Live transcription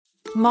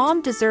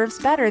Mom deserves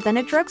better than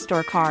a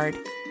drugstore card.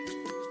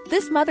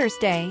 This Mother's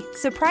Day,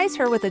 surprise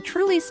her with a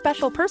truly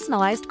special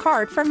personalized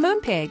card from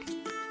Moonpig.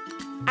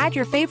 Add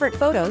your favorite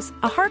photos,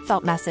 a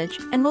heartfelt message,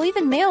 and we'll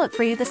even mail it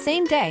for you the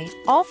same day,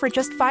 all for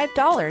just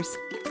 $5.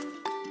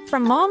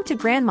 From mom to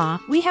grandma,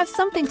 we have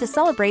something to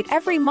celebrate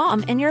every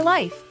mom in your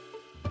life.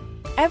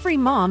 Every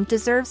mom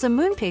deserves a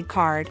Moonpig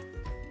card.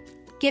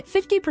 Get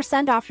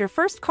 50% off your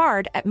first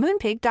card at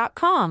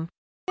moonpig.com.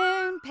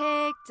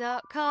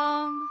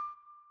 Moonpig.com.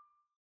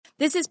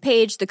 This is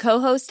Paige, the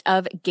co-host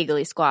of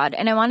Giggly Squad,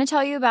 and I want to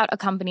tell you about a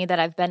company that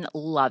I've been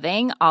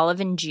loving,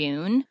 Olive &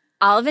 June.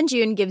 Olive &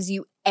 June gives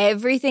you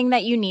everything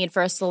that you need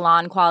for a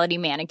salon-quality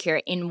manicure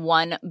in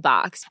one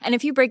box. And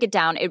if you break it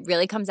down, it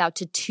really comes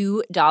out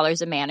to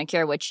 $2 a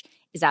manicure, which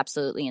is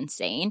absolutely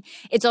insane.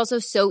 It's also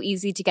so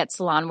easy to get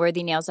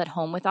salon-worthy nails at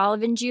home with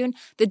Olive & June.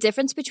 The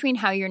difference between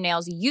how your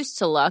nails used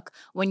to look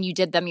when you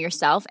did them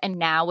yourself and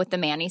now with the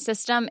Mani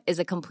system is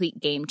a complete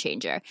game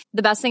changer.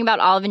 The best thing about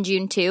Olive &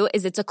 June, too,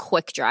 is it's a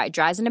quick dry.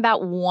 Dries in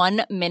about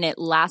 1 minute,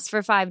 lasts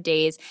for 5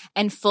 days,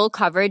 and full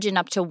coverage in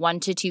up to 1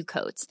 to 2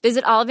 coats.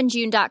 Visit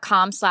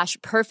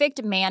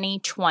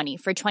oliveandjune.com/perfectmani20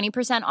 for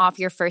 20% off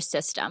your first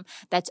system.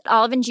 That's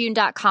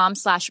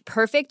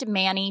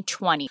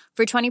oliveandjune.com/perfectmani20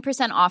 for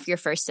 20% off your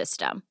first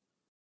system.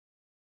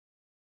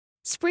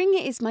 Spring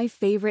is my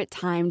favorite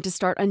time to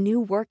start a new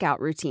workout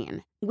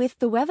routine. With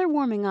the weather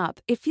warming up,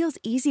 it feels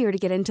easier to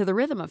get into the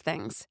rhythm of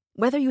things.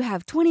 Whether you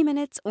have 20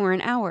 minutes or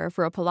an hour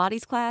for a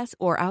Pilates class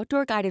or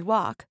outdoor guided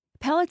walk,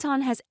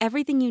 Peloton has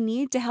everything you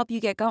need to help you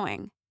get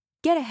going.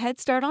 Get a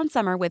head start on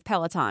summer with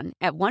Peloton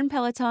at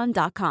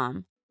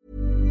onepeloton.com.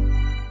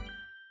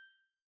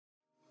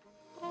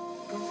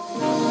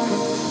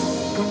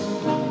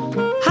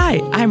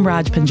 Hi, I'm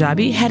Raj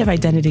Punjabi, head of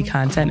identity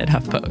content at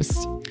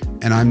HuffPost.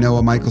 And I'm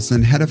Noah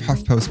Michelson, head of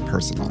HuffPost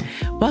Personal.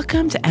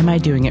 Welcome to Am I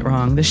Doing It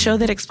Wrong, the show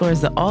that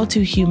explores the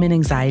all-too-human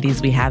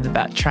anxieties we have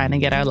about trying to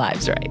get our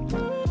lives right.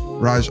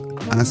 Raj,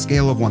 on a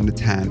scale of 1 to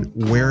 10,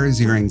 where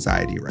is your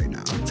anxiety right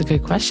now? It's a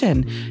good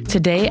question.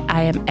 Today,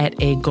 I am at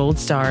a gold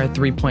star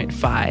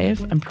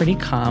 3.5. I'm pretty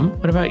calm.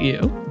 What about you?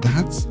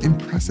 That's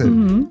impressive.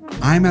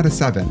 I'm at a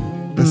 7.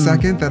 The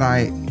second that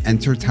I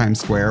enter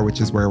Times Square,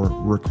 which is where we're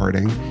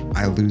recording,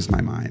 I lose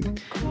my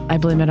mind. I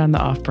blame it on the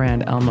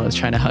off-brand Elmo's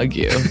trying to hug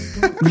you.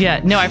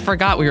 Yeah, no, I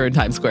forgot we were in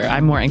Times Square.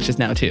 I'm more anxious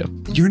now, too.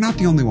 You're not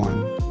the only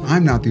one.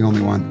 I'm not the only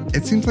one.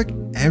 It seems like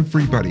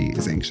everybody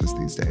is anxious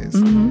these days.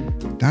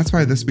 That's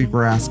why this week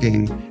we're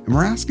asking, and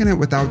we're asking it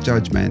without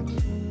judgment,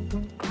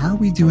 are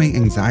we doing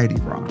anxiety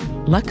wrong?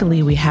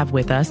 Luckily, we have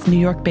with us New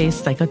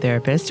York-based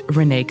psychotherapist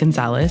Rene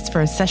Gonzalez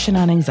for a session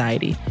on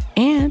anxiety.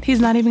 And he's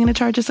not even going to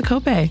charge us a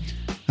copay.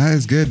 That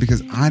is good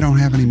because I don't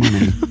have any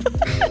money.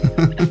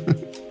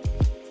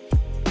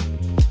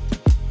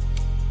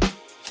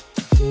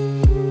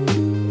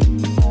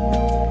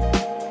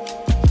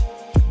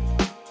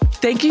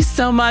 Thank you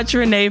so much,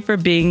 Rene, for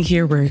being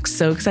here. We're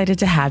so excited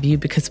to have you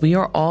because we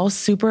are all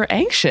super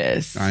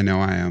anxious. I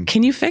know I am.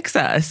 Can you fix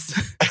us?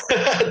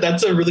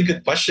 That's a really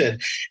good question.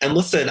 And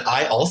listen,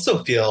 I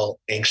also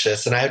feel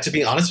anxious. And I have to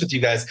be honest with you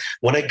guys,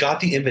 when I got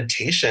the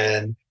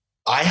invitation,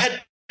 I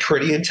had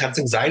pretty intense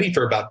anxiety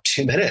for about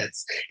 2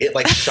 minutes. It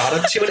like shot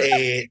up to an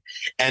 8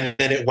 and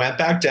then it went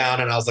back down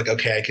and I was like,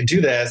 okay, I can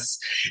do this.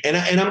 And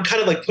I'm kind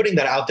of like putting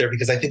that out there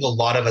because I think a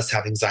lot of us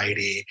have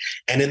anxiety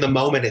and in the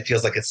moment it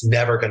feels like it's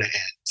never going to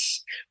end,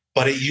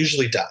 but it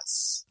usually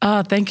does.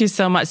 Oh, thank you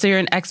so much. So you're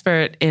an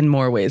expert in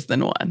more ways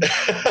than one.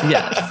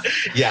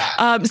 Yes.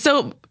 Yeah.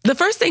 So the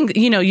first thing,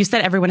 you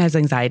said everyone has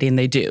anxiety and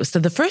they do. So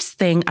the first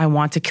thing I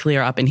want to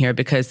clear up in here,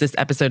 because this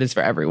episode is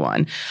for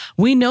everyone,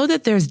 we know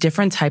that there's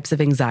different types of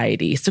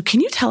anxiety. So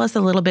can you tell us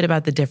a little bit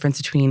about the difference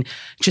between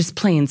just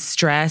plain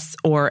stress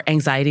or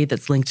anxiety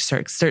that's linked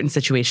to certain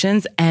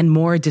situations and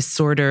more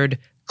disordered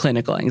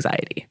clinical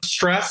anxiety?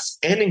 Stress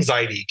and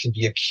anxiety can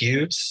be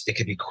acute. It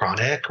can be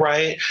chronic,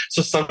 right?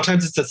 So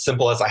sometimes it's as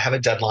simple as I have a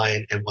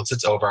deadline and once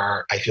it's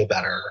over, I feel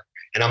better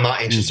and I'm not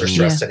anxious or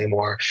stressed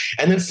anymore.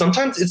 And then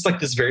sometimes it's like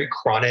this very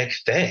chronic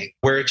thing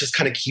where it just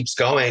kind of keeps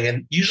going.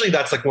 And usually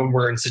that's like when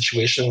we're in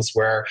situations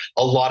where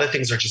a lot of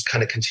things are just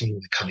kind of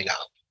continually coming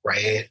up.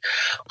 Right.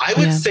 I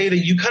would say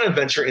that you kind of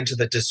venture into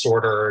the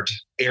disordered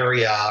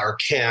area or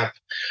camp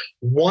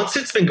once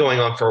it's been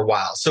going on for a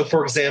while. So,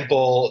 for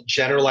example,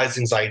 generalized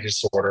anxiety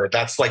disorder,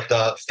 that's like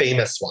the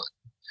famous one,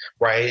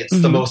 right? It's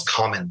the most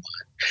common one.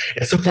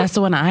 And so that's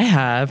the one I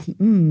have.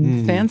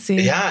 Fancy.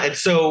 Yeah. And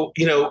so,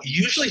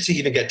 usually to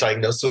even get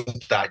diagnosed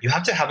with that, you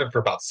have to have it for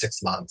about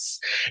 6 months.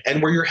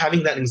 And where you're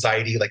having that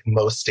anxiety like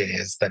most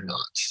days than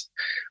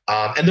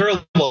not. And there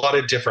are a lot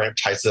of different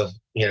types of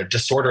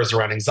disorders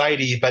around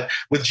anxiety, but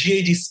with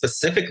GAD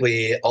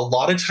specifically, a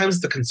lot of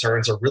times the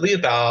concerns are really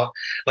about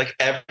like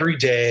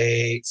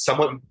everyday,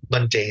 somewhat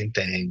mundane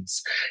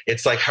things.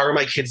 It's like, how are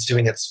my kids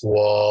doing at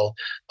school?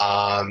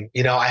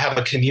 I have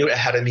a commute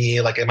ahead of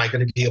me. Like, am I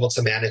going to be able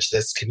to manage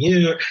this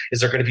commute?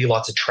 Is there going to be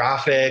lots of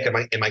traffic? Am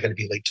I going to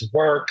be late to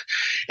work?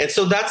 And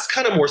so that's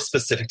kind of more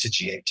specific to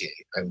GAD,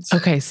 I would say.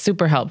 Okay,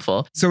 super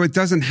helpful. So it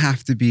doesn't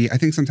have to be, I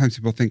think sometimes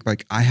people think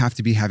like I have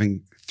to be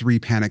having 3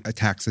 panic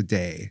attacks a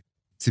day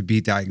to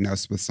be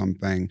diagnosed with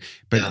something.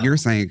 But you're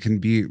saying it can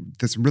be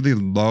this really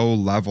low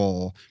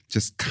level,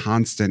 just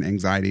constant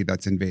anxiety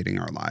that's invading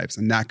our lives.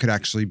 And that could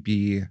actually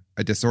be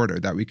a disorder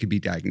that we could be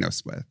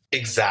diagnosed with.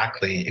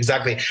 Exactly.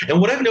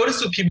 And what I've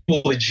noticed with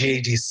people with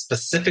GAD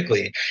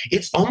specifically,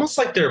 it's almost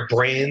like their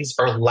brains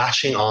are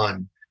latching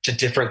on to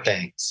different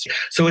things.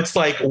 So it's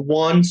like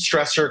one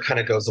stressor kind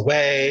of goes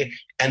away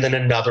and then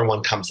another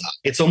one comes up.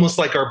 It's almost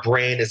like our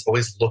brain is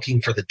always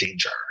looking for the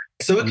danger.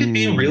 So it could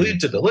be really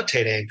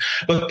debilitating,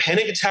 but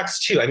panic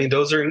attacks too. I mean,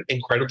 those are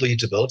incredibly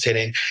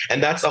debilitating.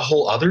 And that's a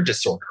whole other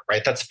disorder,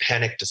 right? That's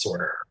panic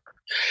disorder.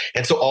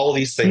 And so all of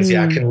these things,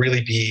 can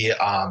really be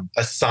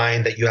a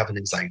sign that you have an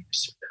anxiety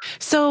disorder.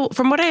 So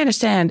from what I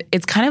understand,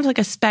 it's kind of like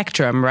a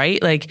spectrum,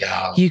 right? Like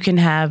you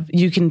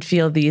can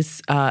feel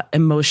these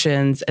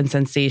emotions and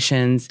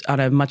sensations on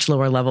a much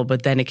lower level,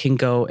 but then it can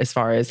go as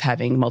far as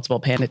having multiple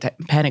panic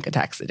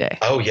attacks a day.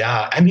 Oh,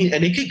 yeah. I mean,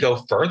 and it could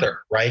go further,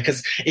 right?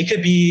 Because it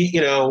could be,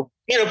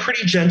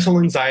 pretty gentle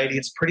anxiety.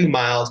 It's pretty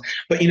mild.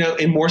 But,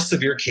 in more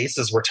severe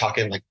cases, we're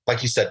talking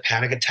like you said,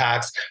 panic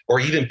attacks or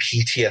even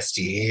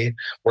PTSD,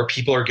 where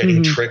people are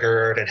getting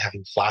triggered and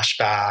having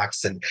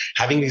flashbacks and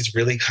having these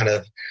really kind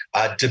of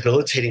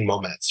debilitating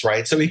moments,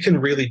 right? So it can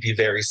really be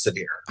very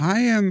severe. I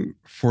am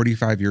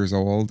 45 years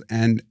old,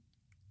 and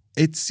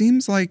it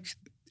seems like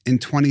in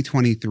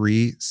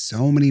 2023,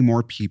 so many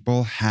more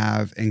people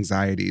have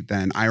anxiety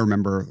than I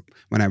remember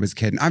when I was a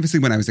kid. And obviously,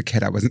 when I was a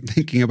kid, I wasn't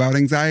thinking about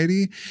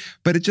anxiety,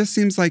 but it just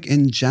seems like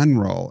in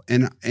general,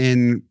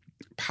 in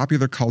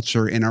popular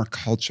culture, in our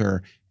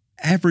culture,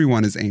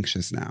 everyone is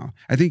anxious now.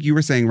 I think you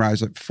were saying,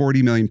 Raj, like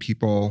 40 million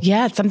people.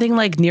 Yeah, it's something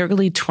like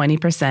nearly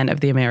 20% of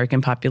the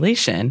American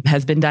population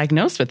has been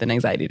diagnosed with an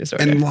anxiety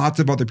disorder. And lots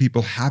of other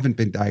people haven't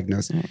been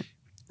diagnosed. Right.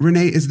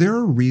 Renee, is there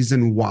a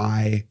reason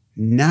why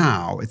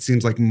now it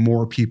seems like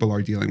more people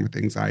are dealing with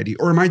anxiety?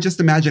 Or am I just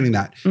imagining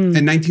that? In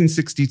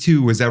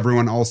 1962, was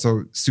everyone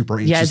also super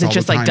anxious? Yeah, is it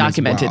just like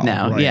documented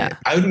now? Right. Yeah.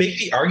 I would make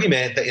the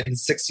argument that in the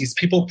 60s,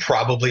 people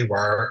probably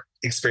were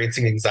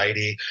experiencing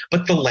anxiety,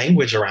 but the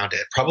language around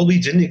it probably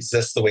didn't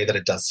exist the way that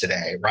it does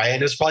today, right?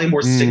 And it was probably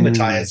more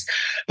stigmatized.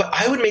 But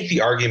I would make the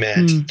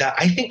argument that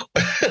I think,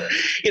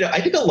 I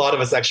think a lot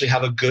of us actually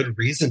have a good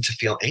reason to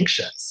feel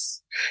anxious.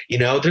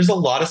 There's a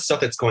lot of stuff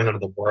that's going on in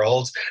the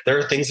world. There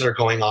are things that are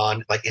going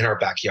on like in our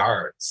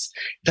backyards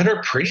that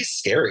are pretty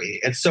scary.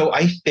 And so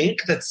I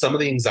think that some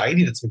of the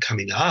anxiety that's been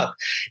coming up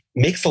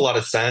makes a lot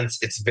of sense.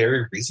 It's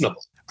very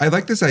reasonable. I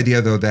like this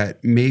idea, though,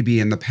 that maybe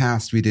in the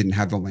past we didn't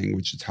have the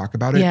language to talk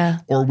about it,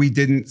 or we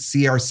didn't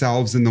see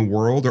ourselves in the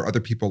world or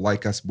other people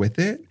like us with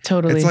it.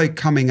 Totally. It's like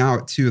coming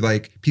out to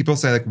like people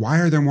say like, why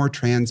are there more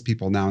trans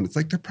people now? And it's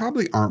like, there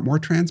probably aren't more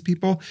trans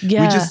people.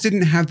 Yeah. We just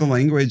didn't have the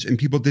language and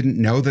people didn't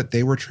know that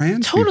they were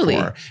trans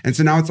before. And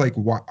so now it's like,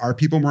 are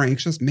people more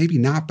anxious? Maybe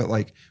not, but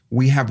like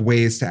we have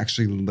ways to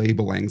actually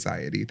label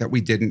anxiety that we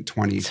didn't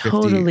 20, 50,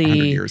 100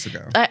 years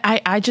ago.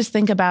 I just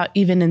think about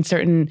even in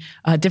certain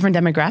different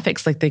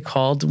demographics, like they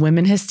called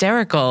women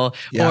hysterical,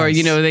 or,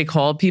 they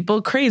called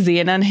people crazy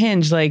and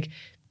unhinged. Like,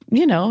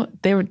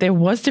 there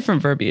was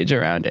different verbiage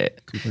around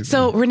it. Completely.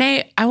 So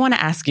Renee, I want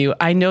to ask you,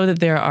 I know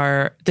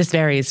that this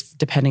varies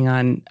depending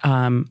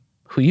on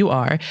who you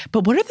are,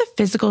 but what are the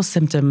physical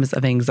symptoms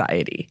of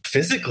anxiety?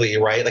 Physically,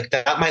 right? Like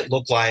that might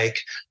look like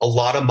a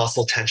lot of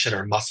muscle tension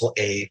or muscle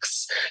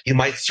aches. You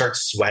might start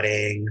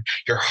sweating,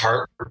 your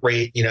heart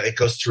rate, it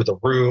goes through the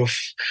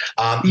roof.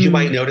 You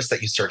might notice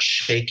that you start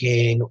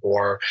shaking,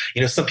 or,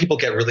 some people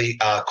get really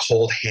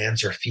cold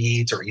hands or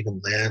feet or even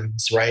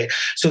limbs, right?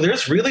 So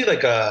there's really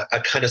like a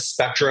kind of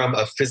spectrum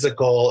of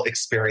physical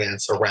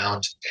experience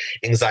around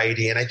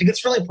anxiety. And I think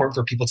it's really important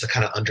for people to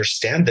kind of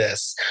understand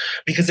this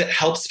because it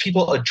helps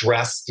people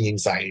address the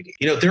anxiety.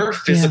 There are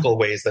physical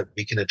ways that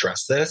we can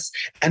address this.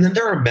 And then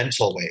there are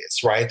mental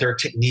ways, right? There are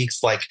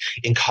techniques like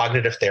in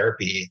cognitive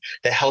therapy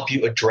that help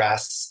you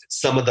address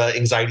some of the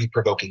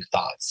anxiety-provoking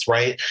thoughts,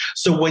 right?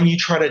 So when you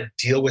try to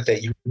deal with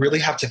it, you really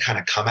have to kind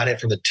of come at it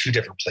from the two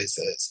different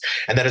places.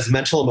 And that is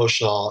mental,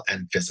 emotional,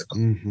 and physical.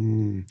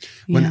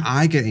 When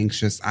I get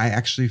anxious, I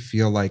actually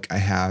feel like I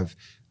have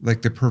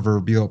like the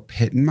proverbial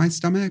pit in my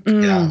stomach,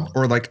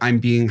 or like I'm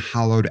being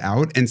hollowed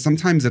out. And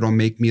sometimes it'll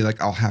make me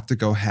like, I'll have to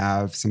go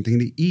have something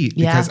to eat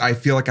because I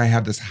feel like I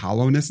have this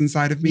hollowness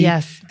inside of me.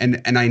 Yes.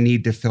 And I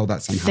need to fill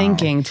that somehow.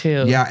 Sinking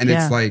too. Yeah. And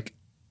it's like,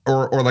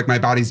 or like my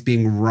body's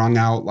being wrung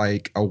out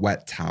like a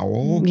wet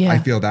towel. I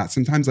feel that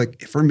sometimes.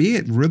 Like for me,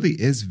 it really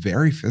is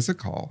very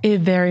physical.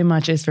 It very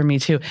much is for me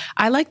too.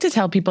 I like to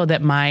tell people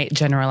that my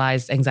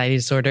generalized anxiety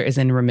disorder is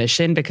in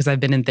remission because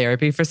I've been in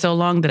therapy for so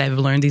long that I've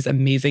learned these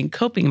amazing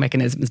coping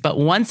mechanisms. But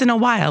once in a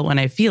while, when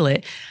I feel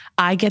it,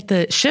 I get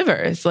the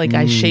shivers. Like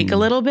I shake a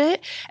little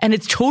bit and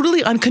it's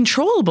totally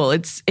uncontrollable.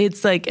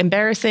 It's like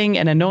embarrassing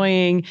and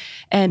annoying.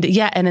 And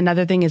and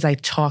another thing is I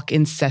talk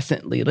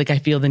incessantly. Like I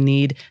feel the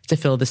need to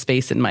fill the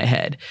space in my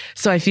head.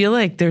 So I feel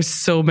like there's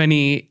so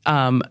many,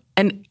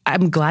 and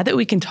I'm glad that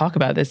we can talk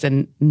about this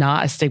in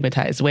not a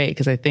stigmatized way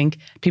because I think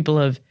people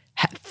have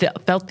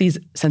felt these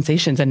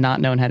sensations and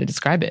not known how to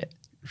describe it.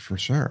 For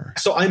sure.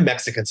 So I'm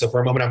Mexican. So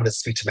for a moment, I'm going to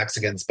speak to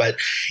Mexicans, but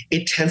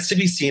it tends to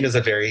be seen as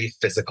a very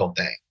physical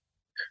thing,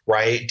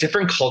 right?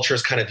 Different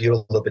cultures kind of view it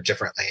a little bit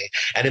differently.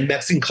 And in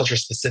Mexican culture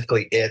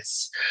specifically,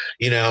 it's,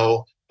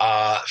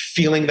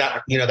 feeling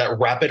that, that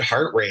rapid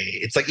heart rate.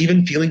 It's like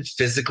even feeling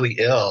physically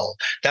ill.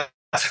 That's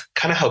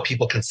kind of how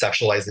people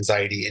conceptualize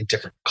anxiety in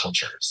different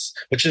cultures,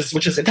 which is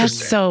interesting. That's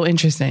so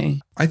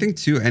interesting. I think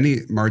too, any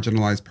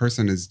marginalized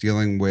person is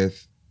dealing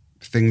with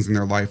things in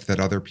their life that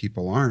other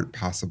people aren't,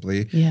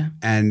 possibly. Yeah.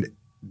 And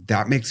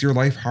that makes your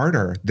life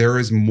harder. There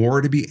is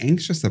more to be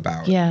anxious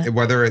about. Yeah.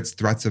 Whether it's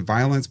threats of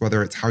violence,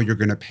 whether it's how you're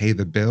going to pay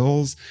the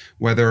bills,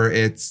 whether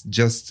it's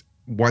just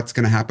what's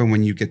going to happen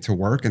when you get to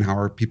work and how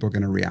are people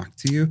going to react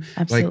to you.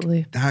 Absolutely.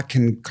 Like, that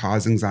can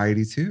cause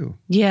anxiety too.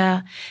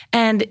 Yeah.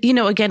 And,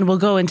 again, we'll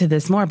go into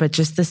this more, but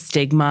just the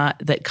stigma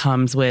that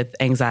comes with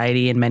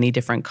anxiety in many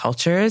different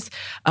cultures.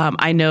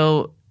 I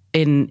know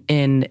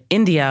in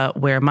India,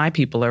 where my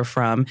people are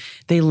from,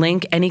 they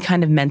link any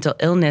kind of mental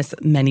illness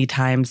many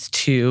times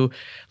to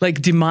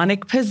like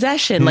demonic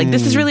possession. Like,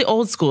 this is really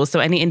old school. So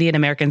any Indian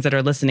Americans that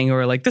are listening who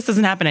are like, this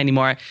doesn't happen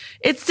anymore,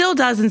 it still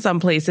does in some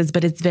places,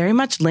 but it's very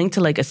much linked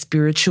to like a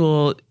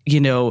spiritual,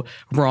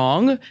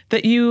 wrong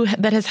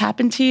that has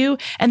happened to you.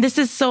 And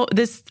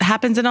this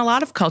happens in a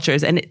lot of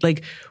cultures. And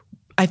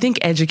I think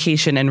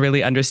education and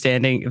really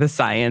understanding the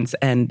science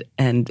and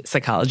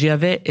psychology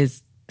of it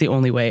is the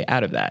only way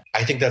out of that.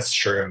 I think that's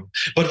true.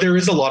 But there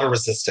is a lot of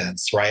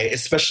resistance, right?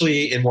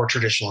 Especially in more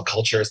traditional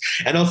cultures.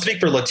 And I'll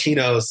speak for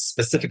Latinos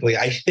specifically.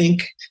 I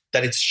think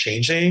that it's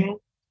changing.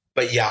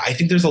 But yeah, I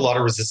think there's a lot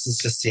of resistance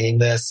to seeing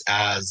this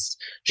as,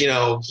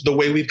 the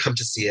way we've come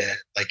to see it,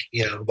 like,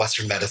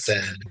 Western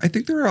medicine. I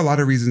think there are a lot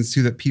of reasons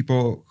too that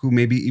people who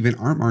maybe even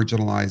aren't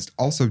marginalized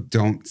also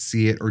don't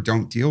see it or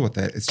don't deal with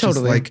it. It's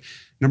totally. Just like,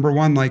 number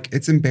one, like,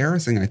 it's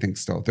embarrassing, I think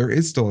still. There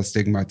is still a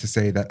stigma to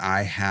say that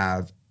I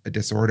have a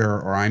disorder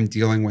or I'm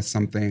dealing with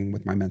something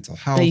with my mental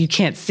health that you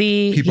can't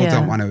see. People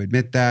don't want to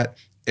admit that.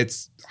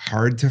 It's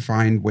hard to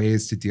find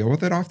ways to deal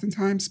with it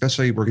oftentimes,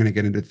 especially we're going to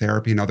get into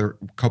therapy and other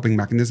coping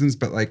mechanisms,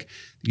 but like,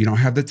 you don't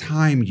have the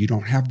time, you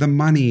don't have the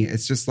money.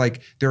 It's just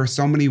like, there are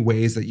so many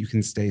ways that you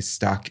can stay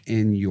stuck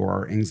in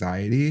your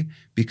anxiety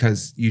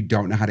because you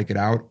don't know how to get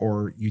out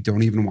or you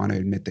don't even want to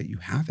admit that you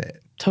have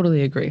it.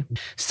 Totally agree.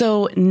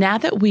 So now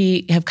that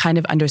we have kind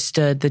of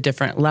understood the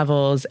different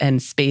levels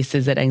and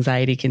spaces that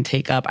anxiety can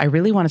take up, I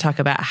really want to talk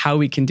about how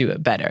we can do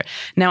it better.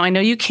 Now, I know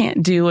you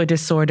can't do a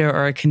disorder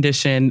or a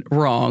condition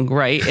wrong,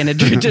 right, in a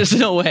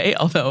traditional way,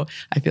 although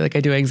I feel like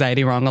I do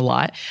anxiety wrong a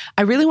lot.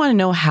 I really want to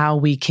know how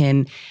we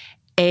can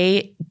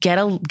get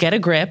a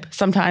grip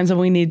sometimes when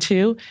we need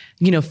to,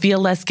 feel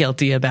less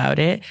guilty about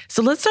it.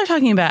 So let's start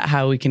talking about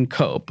how we can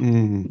cope.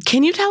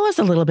 Can you tell us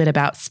a little bit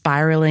about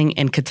spiraling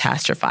and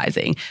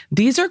catastrophizing?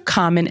 These are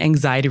common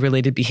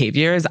anxiety-related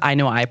behaviors I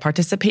know I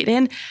participate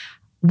in.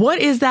 What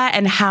is that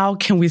and how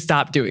can we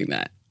stop doing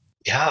that?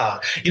 Yeah.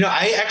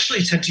 I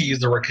actually tend to use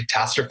the word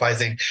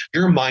catastrophizing.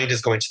 Your mind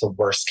is going to the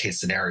worst case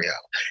scenario.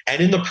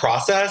 And in the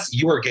process,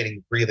 you are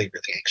getting really,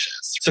 really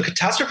anxious. So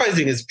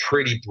catastrophizing is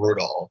pretty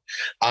brutal.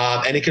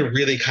 And it can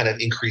really kind of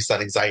increase that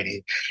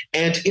anxiety.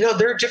 And,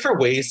 there are different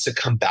ways to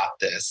combat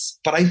this.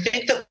 But I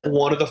think that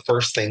one of the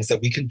first things that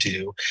we can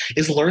do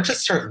is learn to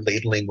start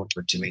labeling when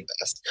we're doing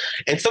this.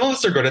 And some of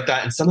us are good at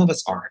that and some of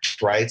us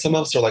aren't, right? Some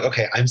of us are like,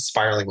 okay, I'm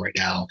spiraling right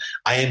now.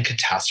 I am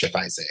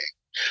catastrophizing.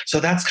 So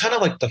that's kind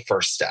of like the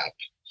first step.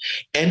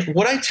 And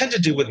what I tend to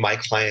do with my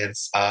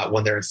clients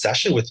when they're in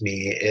session with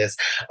me is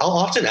I'll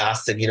often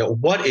ask them,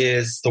 what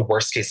is the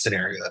worst case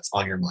scenario that's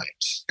on your mind?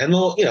 And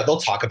they'll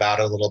talk about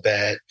it a little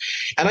bit.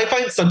 And I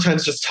find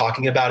sometimes just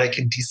talking about it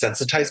can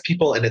desensitize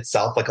people in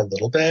itself like a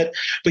little bit.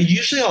 But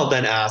usually I'll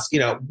then ask,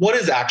 what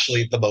is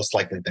actually the most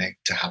likely thing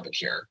to happen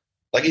here?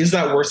 Like, is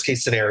that worst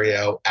case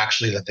scenario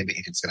actually the thing that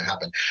you think is going to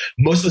happen?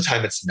 Most of the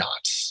time it's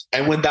not.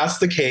 And when that's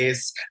the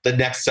case, the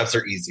next steps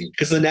are easy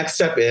because the next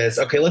step is,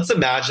 okay, let's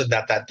imagine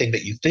that thing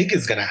that you think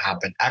is going to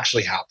happen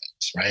actually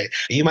happens, right?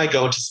 You might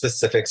go into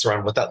specifics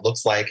around what that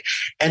looks like.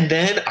 And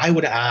then I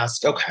would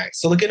ask, okay,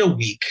 so like in a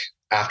week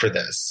after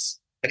this,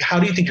 like, how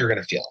do you think you're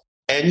going to feel?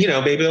 And,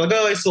 maybe like,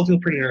 oh, I still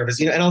feel pretty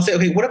nervous, and I'll say,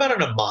 okay, what about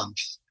in a month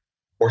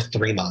or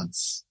 3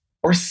 months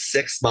or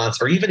 6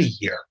 months or even a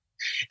year?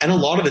 And a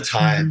lot of the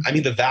time, I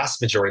mean, the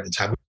vast majority of the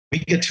time, we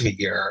get to a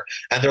year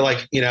and they're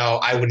like,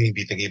 I wouldn't even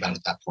be thinking about it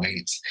at that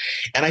point.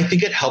 And I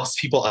think it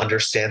helps people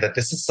understand that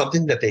this is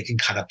something that they can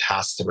kind of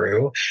pass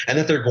through and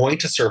that they're going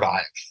to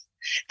survive.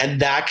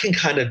 And that can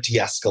kind of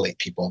de-escalate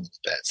people a little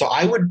bit. So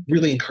I would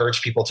really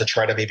encourage people to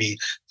try to maybe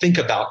think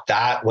about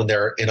that when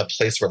they're in a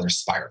place where they're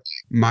spiraling.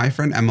 My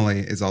friend Emily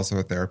is also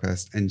a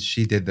therapist and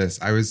she did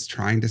this. I was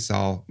trying to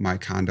sell my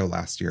condo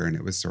last year and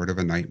it was sort of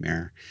a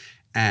nightmare.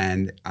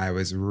 And I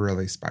was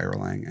really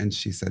spiraling. And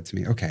she said to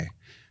me, okay,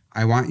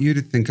 I want you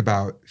to think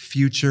about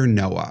future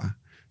Noah.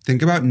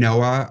 Think about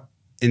Noah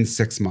in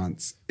 6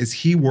 months. Is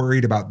he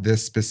worried about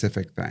this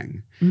specific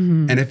thing?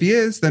 And if he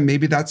is, then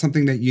maybe that's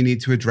something that you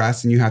need to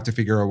address and you have to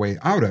figure a way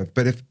out of.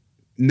 But if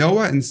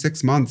Noah in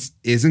 6 months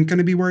isn't going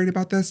to be worried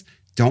about this,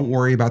 don't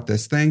worry about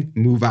this thing,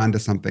 move on to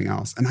something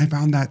else. And I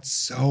found that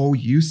so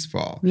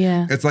useful.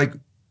 Yeah. It's like,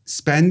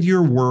 spend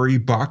your worry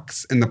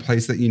bucks in the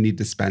place that you need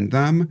to spend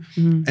them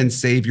and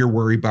save your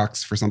worry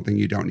bucks for something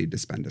you don't need to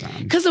spend it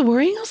on. Because the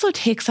worrying also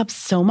takes up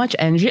so much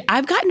energy.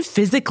 I've gotten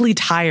physically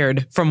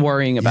tired from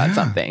worrying about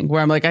something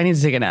where I'm like, I need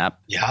to take a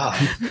nap. Yeah.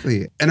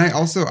 Completely.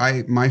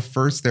 And my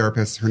first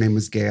therapist, her name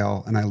was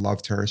Gail, and I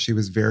loved her. She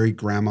was very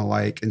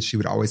grandma-like, and she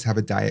would always have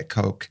a Diet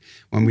Coke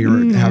when we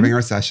were having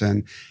our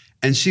session.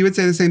 And she would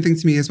say the same thing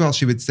to me as well.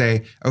 She would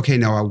say, okay,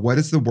 Noah, what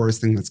is the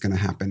worst thing that's going to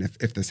happen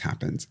if this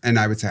happens? And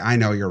I would say, I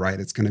know you're right.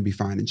 It's going to be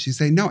fine. And she'd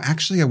say, no,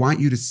 actually, I want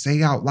you to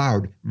say out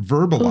loud,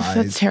 verbalize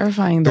that's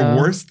terrifying, the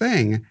worst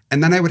thing.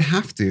 And then I would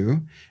have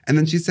to. And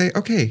then she'd say,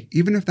 okay,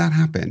 even if that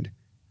happened,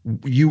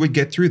 you would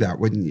get through that,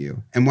 wouldn't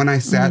you? And when I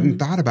sat and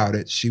thought about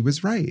it, she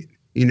was right.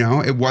 You know,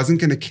 it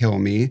wasn't going to kill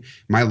me.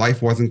 My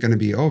life wasn't going to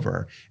be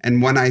over.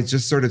 And when I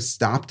just sort of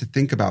stopped to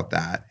think about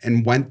that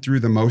and went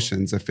through the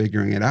motions of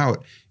figuring it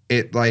out,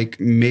 it like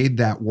made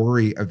that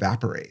worry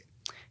evaporate.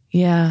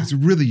 Yeah. It's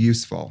really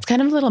useful. It's kind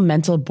of a little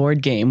mental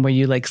board game where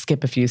you like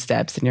skip a few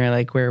steps and you're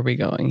like, where are we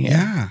going here?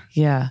 Yeah.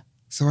 Yeah.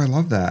 So I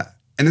love that.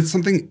 And it's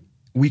something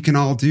we can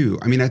all do.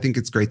 I mean, I think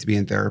it's great to be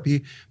in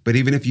therapy, but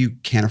even if you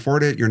can't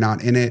afford it, you're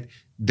not in it,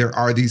 there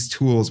are these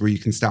tools where you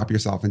can stop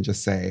yourself and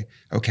just say,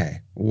 okay,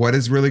 what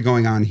is really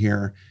going on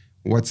here?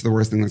 What's the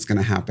worst thing that's going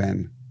to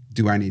happen?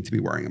 Do I need to be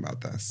worrying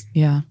about this?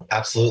 Yeah.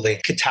 Absolutely.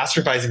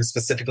 Catastrophizing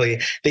specifically,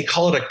 they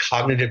call it a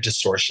cognitive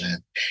distortion.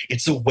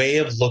 It's a way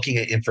of looking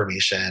at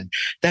information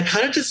that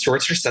kind of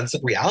distorts your sense of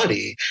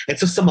reality. And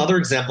so some other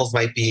examples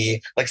might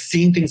be like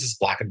seeing things as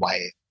black and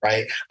white,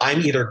 right?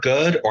 I'm either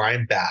good or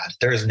I'm bad.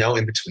 There is no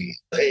in between.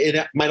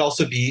 It might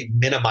also be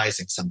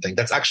minimizing something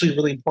that's actually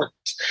really important,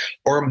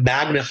 or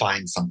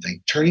magnifying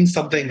something, turning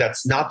something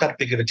that's not that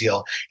big of a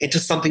deal into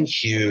something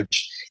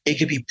huge. It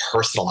could be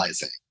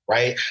personalizing.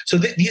 Right. So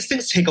these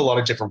things take a lot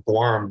of different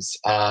forms.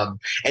 And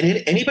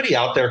anybody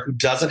out there who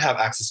doesn't have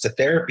access to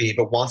therapy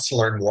but wants to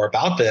learn more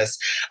about this,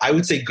 I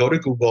would say go to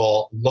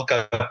Google, look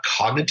up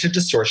cognitive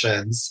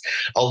distortions.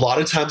 A lot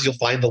of times you'll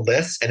find the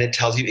list and it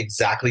tells you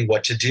exactly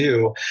what to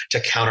do to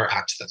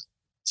counteract them.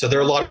 So there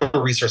are a lot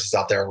of resources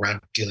out there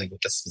around dealing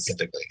with this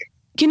specifically.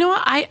 You know,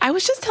 I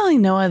was just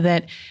telling Noah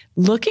that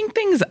looking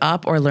things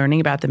up or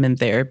learning about them in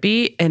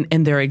therapy and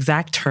in their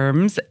exact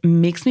terms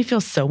makes me feel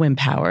so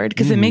empowered,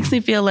 because it makes me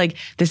feel like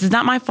this is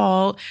not my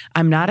fault.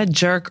 I'm not a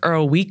jerk or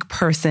a weak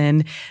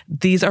person.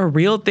 These are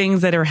real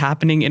things that are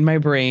happening in my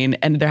brain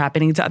and they're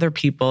happening to other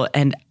people.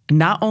 And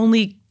not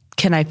only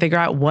can I figure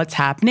out what's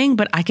happening,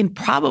 but I can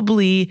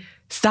probably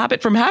stop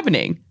it from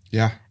happening.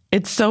 Yeah.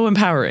 It's so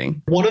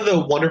empowering. One of the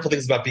wonderful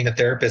things about being a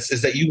therapist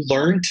is that you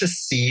learn to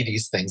see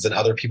these things in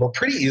other people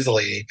pretty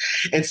easily.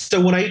 And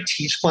so when I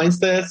teach clients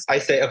this, I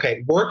say,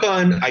 okay, work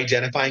on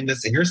identifying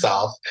this in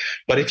yourself.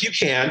 But if you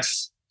can't,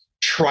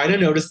 try to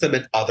notice them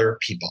in other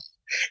people.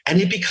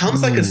 And it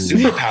becomes like a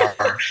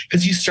superpower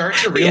because you start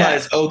to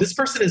realize, oh, this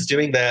person is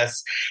doing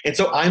this. And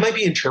so I might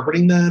be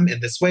interpreting them in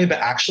this way, but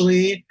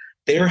actually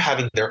they're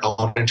having their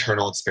own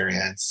internal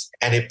experience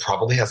and it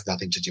probably has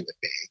nothing to do with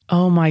me.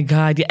 Oh my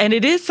God. And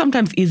it is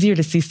sometimes easier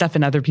to see stuff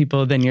in other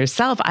people than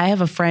yourself. I have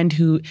a friend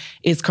who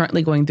is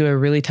currently going through a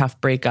really tough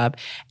breakup.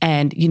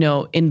 And, you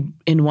know, in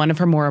one of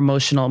her more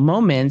emotional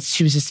moments,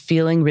 she was just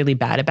feeling really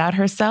bad about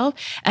herself.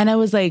 And I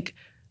was like,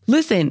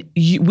 listen,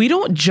 we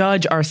don't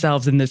judge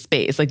ourselves in this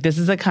space. Like, this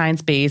is a kind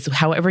space.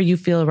 However you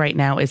feel right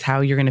now is how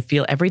you're going to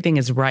feel. Everything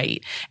is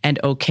right and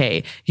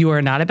okay. You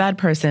are not a bad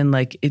person,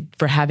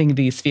 for having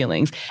these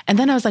feelings. And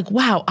then I was like,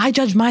 wow, I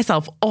judge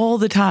myself all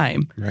the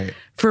time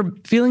for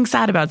feeling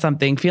sad about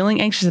something,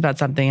 feeling anxious about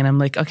something. And I'm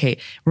like, okay,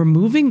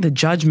 removing the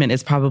judgment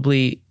is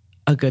probably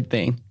a good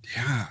thing.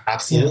 Yeah,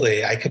 absolutely.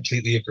 Yeah. I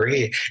completely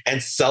agree.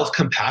 And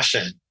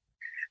self-compassion.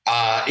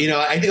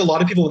 I think a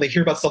lot of people, when they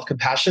hear about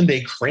self-compassion,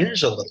 they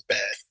cringe a little bit.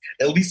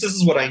 At least this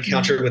is what I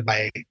encountered with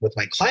my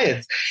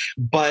clients.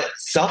 But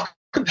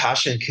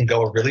self-compassion can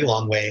go a really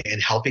long way in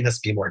helping us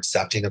be more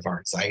accepting of our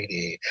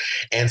anxiety.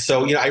 And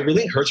so, I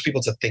really encourage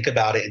people to think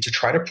about it and to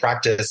try to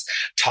practice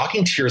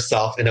talking to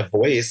yourself in a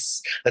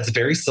voice that's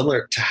very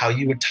similar to how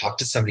you would talk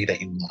to somebody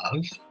that you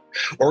love.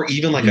 Or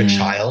even like a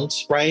child,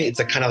 right? It's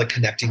like kind of like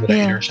connecting with an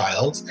inner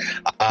child.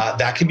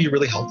 That can be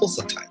really helpful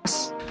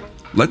sometimes.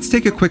 Let's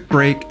take a quick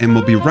break and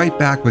we'll be right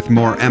back with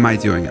more Am I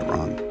Doing It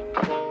Wrong?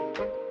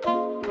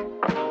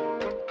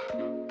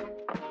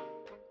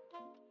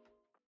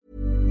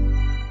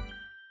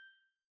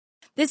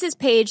 This is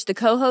Paige, the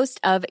co-host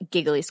of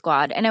Giggly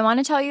Squad, and I want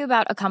to tell you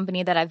about a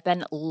company that I've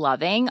been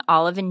loving,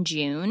 Olive &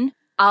 June.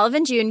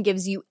 Olive & June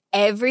gives you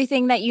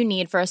everything that you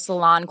need for a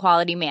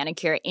salon-quality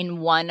manicure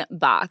in one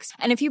box.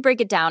 And if you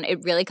break it down,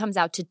 it really comes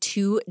out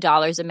to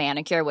 $2 a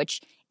manicure, which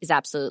is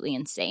absolutely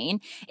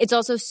insane. It's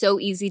also so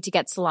easy to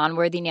get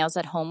salon-worthy nails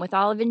at home with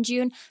Olive &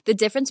 June. The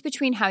difference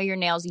between how your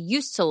nails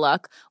used to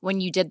look when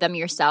you did them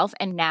yourself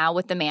and now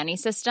with the Mani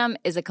system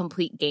is a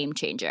complete game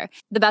changer.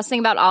 The best thing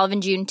about Olive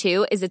 & June,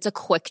 too, is it's a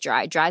quick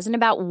dry. Dries in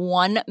about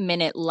 1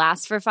 minute,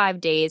 lasts for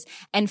 5 days,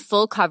 and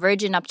full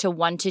coverage in up to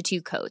 1 to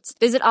 2 coats.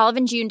 Visit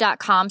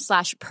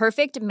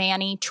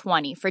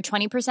oliveandjune.com/perfectmani20 for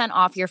 20%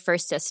 off your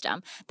first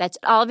system. That's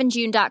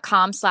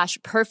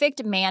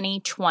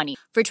oliveandjune.com/perfectmani20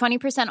 for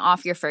 20%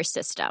 off your first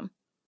system.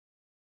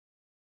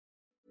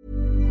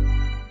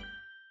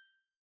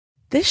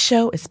 This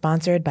show is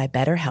sponsored by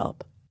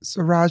BetterHelp.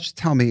 So Raj,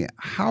 tell me,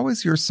 how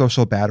is your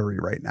social battery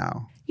right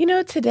now? You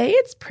know, today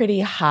it's pretty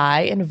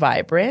high and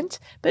vibrant,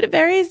 but it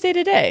varies day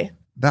to day.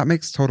 That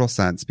makes total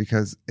sense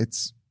because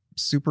it's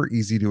super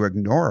easy to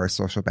ignore our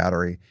social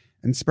battery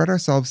and spread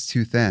ourselves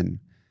too thin,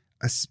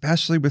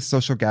 especially with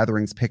social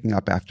gatherings picking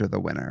up after the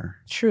winter.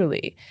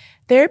 Truly.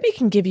 Therapy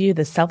can give you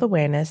the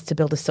self-awareness to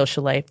build a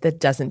social life that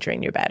doesn't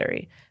drain your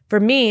battery. For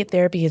me,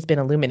 therapy has been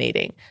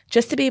illuminating.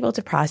 Just to be able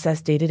to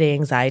process day-to-day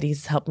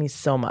anxieties has helped me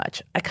so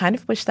much. I kind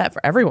of wish that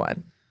for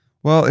everyone.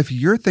 Well, if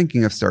you're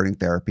thinking of starting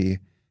therapy,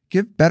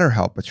 give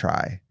BetterHelp a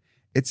try.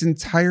 It's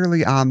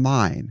entirely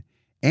online,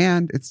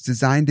 and it's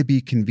designed to be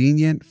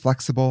convenient,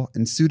 flexible,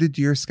 and suited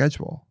to your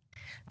schedule.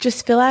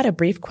 Just fill out a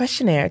brief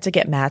questionnaire to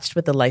get matched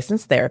with a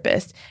licensed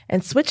therapist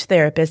and switch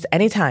therapists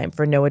anytime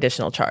for no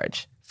additional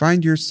charge.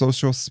 Find your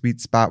social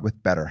sweet spot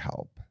with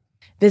BetterHelp.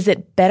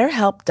 Visit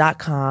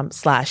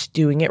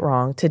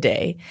betterhelp.com/doingitwrong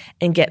today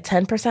and get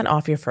 10%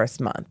 off your first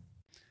month.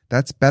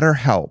 That's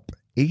BetterHelp,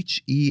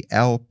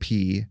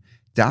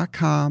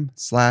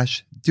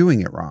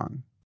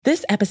 HELP.com/doingitwrong.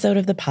 This episode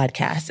of the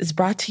podcast is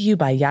brought to you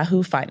by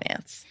Yahoo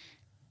Finance.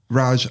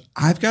 Raj,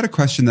 I've got a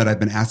question that I've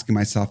been asking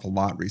myself a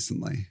lot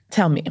recently.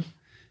 Tell me.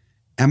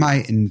 Am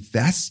I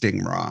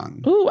investing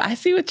wrong? Ooh, I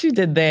see what you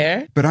did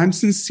there. But I'm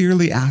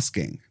sincerely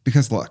asking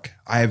because look,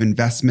 I have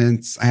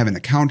investments, I have an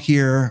account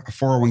here, a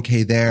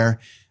 401k there,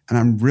 and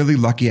I'm really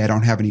lucky I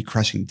don't have any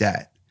crushing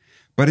debt.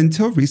 But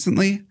until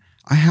recently,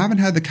 I haven't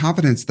had the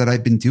confidence that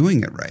I've been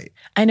doing it right.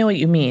 I know what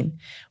you mean.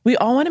 We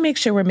all want to make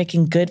sure we're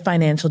making good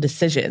financial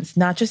decisions,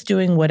 not just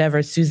doing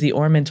whatever Susie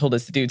Orman told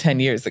us to do 10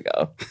 years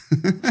ago.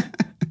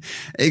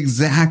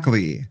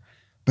 Exactly.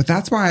 But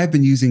that's why I've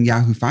been using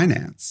Yahoo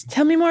Finance.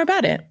 Tell me more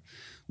about it.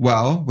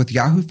 Well, with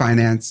Yahoo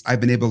Finance, I've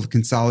been able to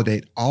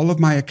consolidate all of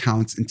my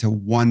accounts into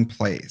one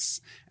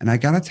place. And I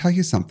gotta tell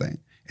you something,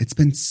 it's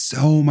been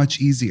so much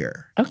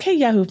easier. Okay,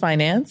 Yahoo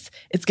Finance.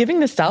 It's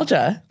giving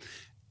nostalgia.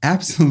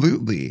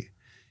 Absolutely.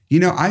 You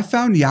know, I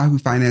found Yahoo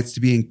Finance to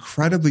be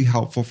incredibly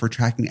helpful for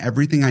tracking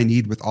everything I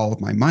need with all of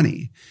my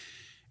money.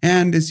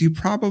 And as you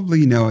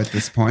probably know at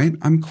this point,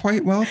 I'm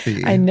quite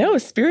wealthy. I know,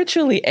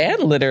 spiritually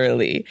and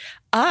literally.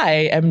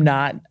 I am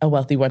not a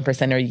wealthy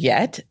 1%er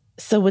yet.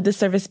 So would the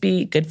service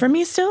be good for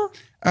me still?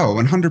 Oh,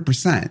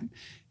 100%.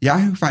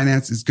 Yahoo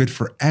Finance is good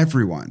for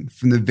everyone,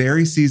 from the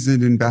very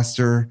seasoned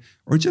investor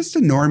or just a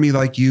normie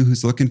like you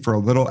who's looking for a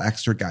little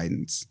extra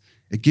guidance.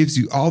 It gives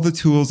you all the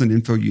tools and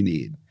info you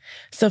need.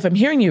 So if I'm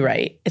hearing you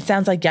right, it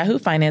sounds like Yahoo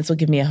Finance will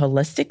give me a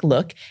holistic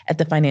look at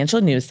the financial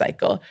news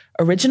cycle,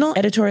 original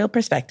editorial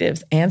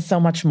perspectives, and so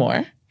much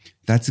more.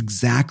 That's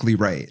exactly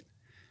right.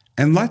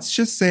 And let's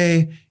just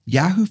say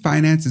Yahoo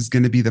Finance is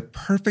going to be the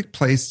perfect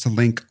place to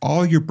link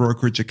all your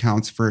brokerage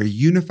accounts for a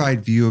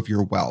unified view of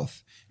your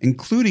wealth,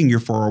 including your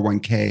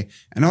 401k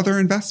and other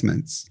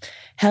investments.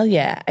 Hell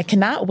yeah. I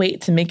cannot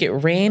wait to make it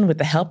rain with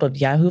the help of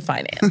Yahoo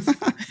Finance.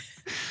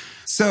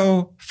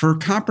 So, for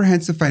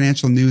comprehensive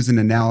financial news and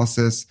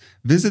analysis,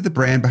 visit the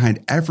brand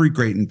behind every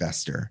great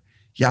investor,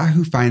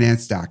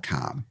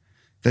 yahoofinance.com,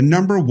 the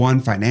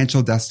 #1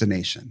 financial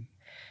destination.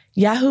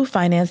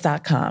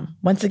 yahoofinance.com.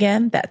 Once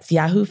again, that's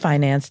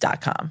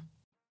yahoofinance.com.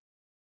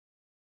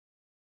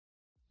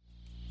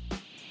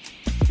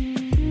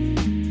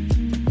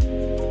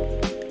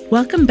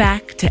 Welcome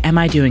back to Am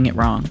I Doing It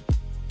Wrong?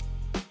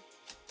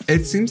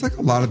 It seems like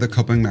a lot of the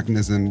coping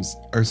mechanisms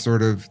are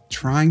sort of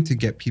trying to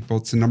get people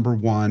to,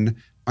 #1,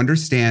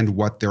 understand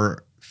what their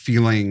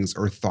feelings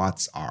or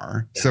thoughts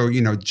are. Yeah. So,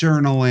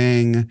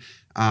 journaling,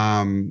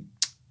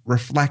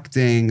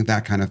 reflecting,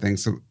 that kind of thing.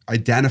 So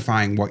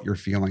identifying what you're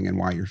feeling and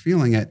why you're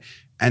feeling it.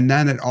 And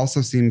then it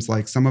also seems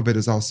like some of it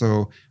is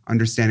also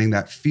understanding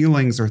that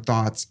feelings or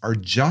thoughts are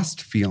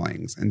just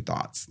feelings and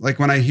thoughts. Like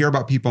when I hear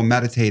about people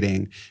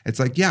meditating, it's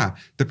like, yeah,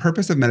 the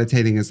purpose of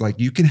meditating is like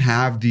you can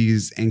have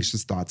these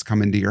anxious thoughts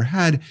come into your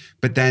head,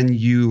 but then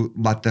you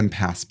let them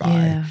pass by.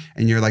 Yeah.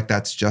 And you're like,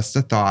 that's just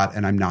a thought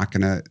and I'm not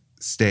going to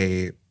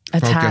stay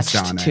focused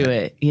on it. Attached to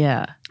it.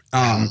 Yeah.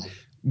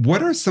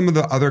 What are some of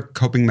the other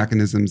coping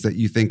mechanisms that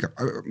you think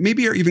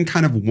maybe are even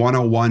kind of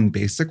 101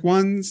 basic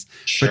ones,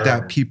 sure, but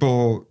that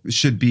people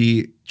should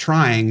be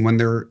trying when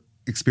they're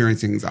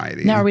experiencing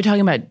anxiety? Now, are we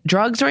talking about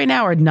drugs right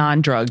now or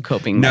non-drug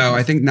coping mechanisms? No,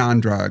 I think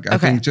non-drug. Okay. I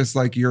think just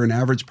like you're an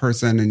average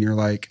person and you're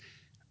like,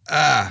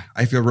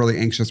 I feel really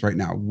anxious right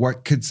now.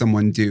 What could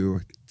someone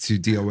do to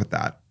deal with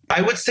that?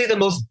 I would say the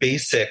most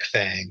basic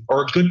thing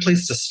or a good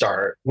place to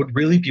start would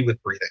really be with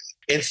breathing.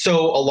 And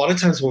so a lot of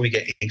times when we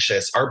get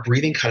anxious, our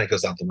breathing kind of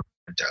goes out the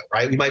window,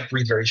 right? We might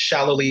breathe very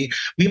shallowly.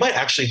 We might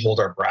actually hold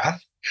our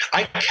breath.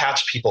 I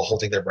catch people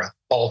holding their breath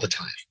all the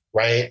time,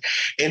 right?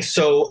 And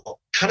so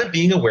kind of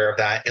being aware of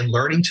that and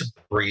learning to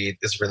breathe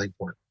is really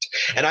important.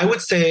 And I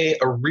would say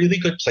a really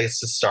good place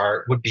to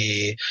start would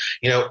be,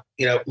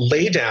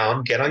 lay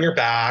down, get on your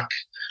back,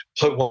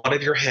 put one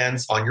of your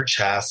hands on your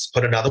chest,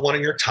 put another one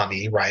on your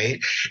tummy, right?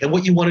 And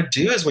what you want to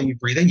do is when you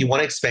breathe in, you want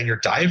to expand your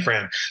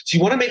diaphragm. So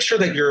you want to make sure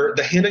that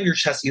the hand on your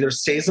chest either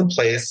stays in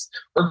place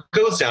or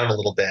goes down a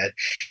little bit.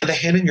 And the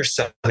hand in your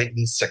stomach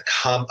needs to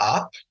come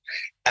up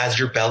as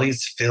your belly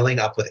is filling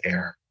up with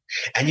air.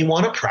 And you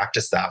want to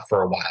practice that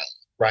for a while,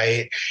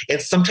 right? And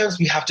sometimes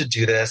we have to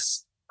do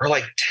this for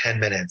like 10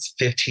 minutes,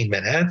 15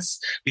 minutes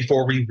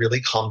before we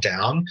really calm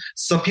down.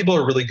 Some people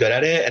are really good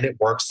at it and it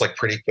works like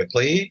pretty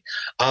quickly.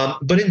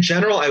 But in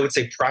general, I would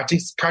say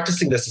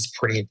practicing this is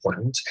pretty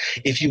important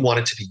if you want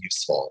it to be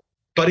useful.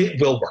 But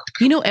it will work.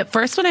 At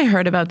first when I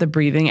heard about the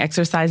breathing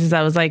exercises,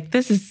 I was like,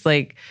 this is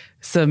like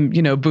some,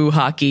 boo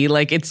hockey,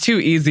 like it's too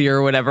easy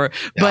or whatever.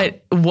 Yeah.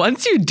 But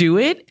once you do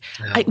it,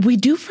 we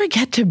do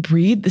forget to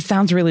breathe. This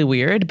sounds really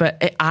weird,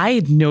 but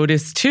I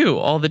notice too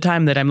all the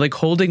time that I'm like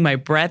holding my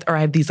breath, or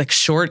I have these like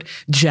short,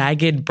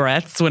 jagged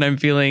breaths when I'm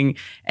feeling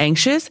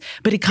anxious.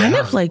 But it kind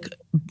of like,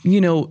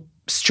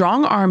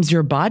 strong arms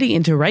your body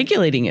into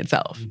regulating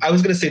itself. I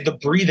was going to say the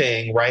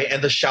breathing, right?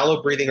 And the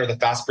shallow breathing or the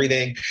fast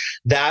breathing,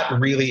 that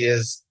really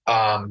is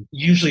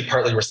usually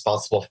partly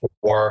responsible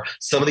for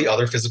some of the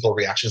other physical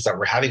reactions that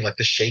we're having, like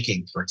the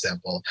shaking, for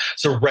example.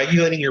 So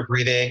regulating your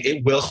breathing,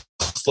 it will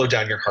slow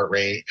down your heart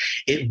rate.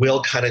 It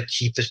will kind of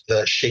keep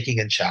the shaking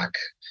in check.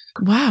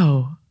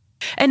 Wow.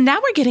 And now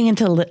we're getting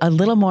into a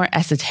little more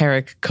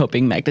esoteric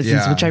coping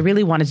mechanisms, which I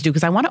really wanted to do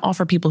because I want to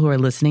offer people who are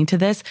listening to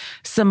this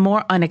some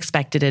more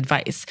unexpected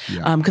advice.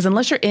 Because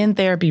unless you're in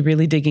therapy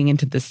really digging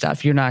into this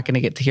stuff, you're not going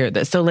to get to hear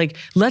this. So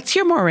let's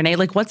hear more, Rene.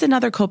 What's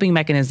another coping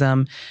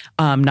mechanism,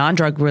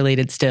 non-drug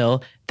related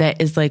still,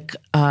 that is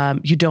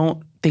you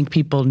don't think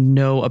people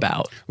know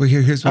about? Well,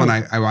 here's one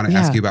I want to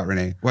ask you about,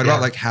 Rene. What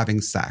about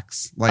having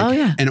sex?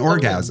 An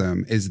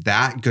orgasm, is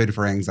that good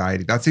for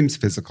anxiety? That seems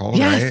physical,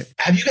 right?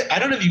 I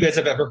don't know if you guys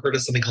have ever heard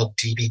of something called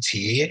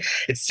DBT.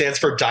 It stands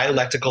for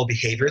dialectical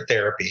behavior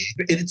therapy.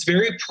 It's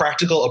very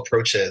practical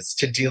approaches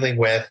to dealing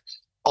with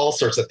all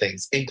sorts of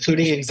things,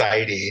 including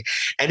anxiety.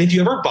 And if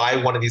you ever buy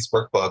one of these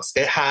workbooks,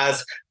 it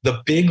has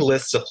the big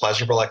list of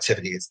pleasurable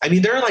activities. I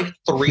mean, there are like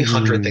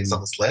 300 things on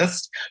this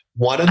list.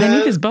 One of them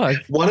is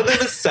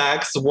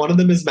sex. One of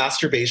them is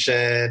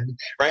masturbation,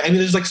 right? I mean,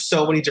 there's like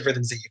so many different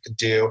things that you can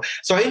do.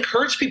 So I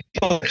encourage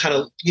people to kind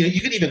of,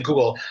 you can even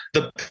Google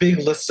the big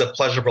list of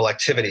pleasurable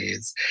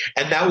activities,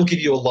 and that will give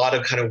you a lot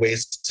of kind of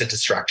ways to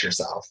distract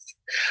yourself.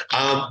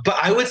 But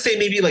I would say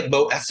maybe like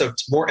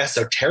more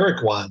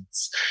esoteric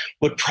ones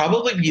would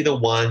probably be the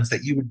ones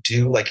that you would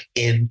do like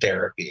in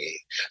therapy.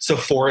 So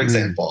for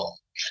example,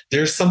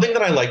 there's something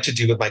that I like to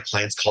do with my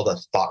clients called a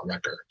thought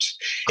record.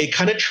 It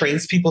kind of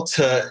trains people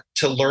to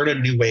learn a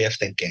new way of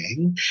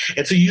thinking.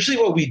 And so usually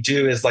what we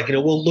do is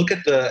we'll look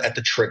at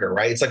the trigger,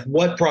 right? It's like,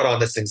 what brought on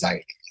this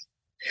anxiety?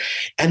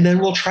 And then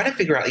we'll try to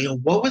figure out,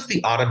 what was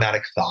the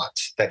automatic thought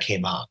that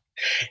came up?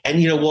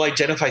 And, we'll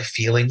identify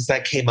feelings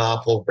that came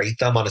up. We'll rate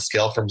them on a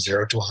scale from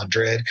 0 to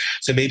 100.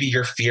 So maybe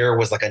your fear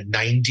was like a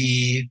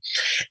 90.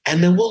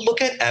 And then we'll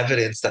look at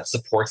evidence that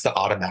supports the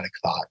automatic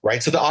thought,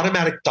 right? So the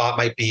automatic thought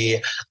might be,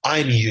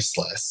 I'm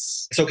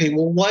useless. It's okay.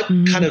 Well, what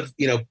kind of,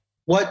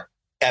 what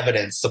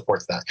evidence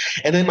supports that?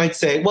 And they might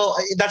say, well,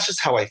 that's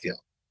just how I feel.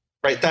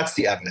 Right? That's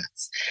the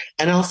evidence.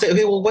 And I'll say,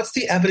 okay, well, what's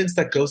the evidence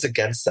that goes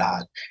against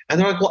that? And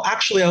they're like, well,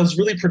 actually, I was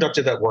really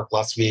productive at work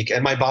last week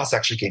and my boss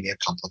actually gave me a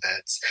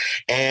compliment.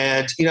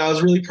 And, I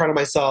was really proud of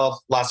myself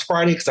last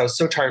Friday because I was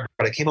so tired,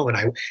 but I came home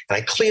and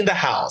I cleaned the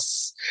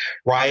house,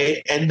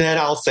 right? And then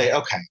I'll say,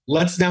 okay,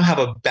 let's now have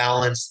a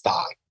balanced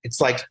thought.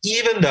 It's like,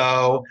 even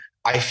though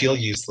I feel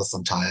useless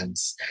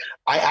sometimes,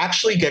 I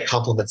actually get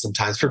compliments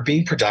sometimes for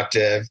being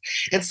productive.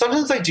 And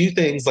sometimes I do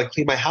things like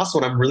clean my house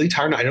when I'm really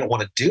tired and I don't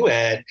want to do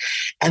it.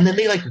 And then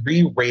they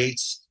re-rate,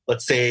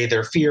 let's say,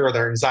 their fear or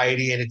their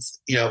anxiety, and it's,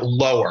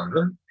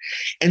 lower.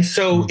 And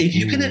so if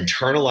you can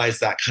internalize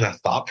that kind of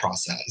thought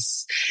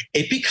process,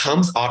 it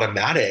becomes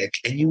automatic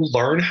and you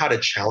learn how to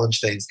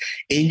challenge things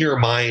in your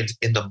mind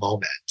in the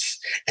moment.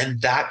 And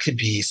that could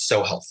be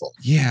so helpful.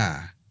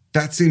 Yeah.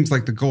 That seems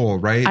like the goal,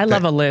 right? I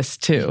love a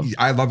list too.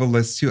 I love a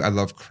list too. I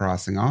love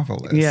crossing off a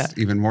list,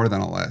 even more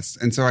than a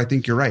list. And so I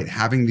think you're right.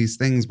 Having these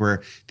things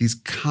where these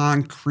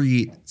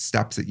concrete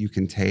steps that you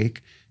can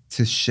take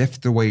to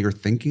shift the way you're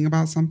thinking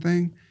about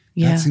something,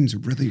 that seems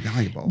really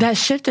valuable. That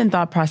shift in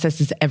thought process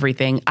is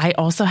everything. I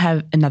also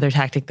have another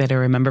tactic that I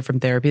remember from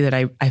therapy that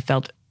I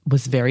felt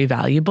was very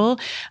valuable.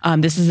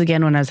 This is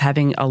again when I was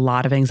having a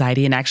lot of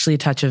anxiety and actually a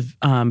touch of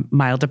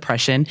mild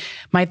depression.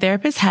 My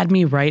therapist had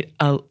me write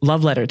a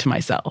love letter to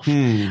myself.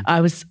 I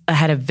was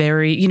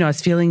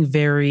feeling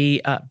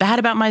very bad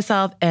about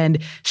myself, and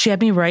she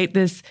had me write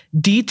this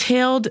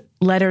detailed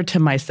letter to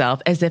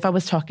myself as if I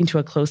was talking to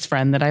a close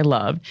friend that I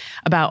loved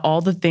about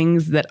all the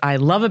things that I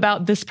love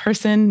about this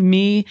person,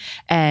 me,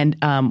 and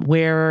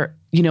where,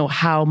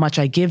 how much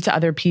I give to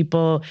other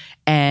people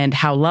and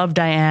how loved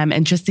I am,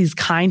 and just these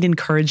kind,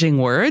 encouraging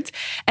words.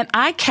 And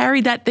I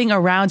carried that thing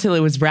around till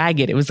it was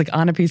ragged. It was like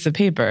on a piece of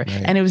paper,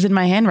 right. And it was in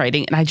my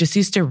handwriting. And I just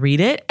used to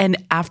read it.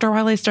 And after a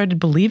while, I started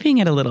believing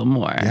it a little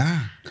more.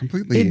 Yeah,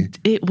 completely.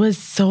 It was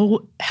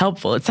so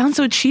helpful. It sounds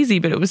so cheesy,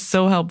 but it was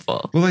so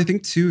helpful. Well, I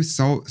think too,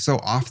 so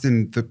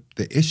often the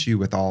issue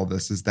with all of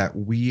this is that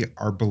we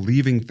are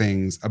believing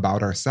things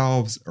about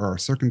ourselves or our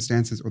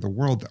circumstances or the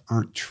world that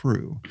aren't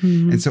true.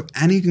 Mm-hmm. And so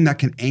anything that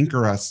can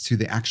anchor us to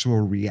the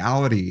actual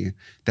reality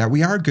that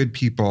we are good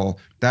people,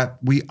 that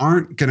we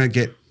aren't going to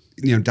get,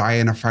 die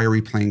in a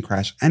fiery plane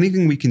crash,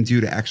 anything we can do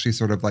to actually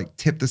sort of like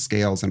tip the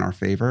scales in our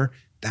favor,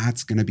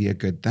 that's going to be a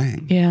good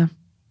thing. Yeah.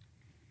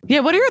 Yeah.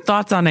 What are your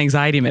thoughts on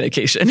anxiety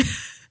medication?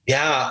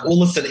 Yeah. Well,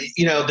 listen,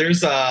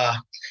 there's there are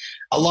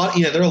a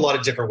lot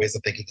of different ways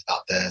of thinking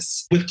about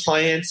this. With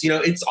clients,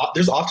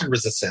 there's often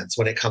resistance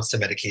when it comes to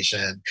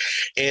medication.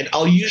 And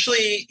I'll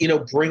usually,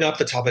 bring up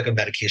the topic of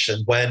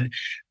medication when,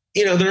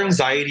 their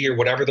anxiety or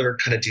whatever they're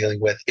kind of dealing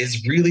with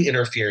is really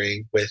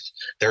interfering with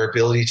their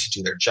ability to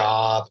do their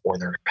job or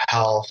their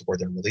health or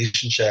their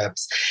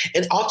relationships.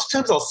 And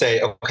oftentimes I'll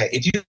say, okay,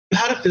 if you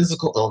had a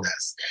physical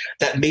illness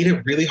that made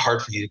it really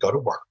hard for you to go to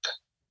work,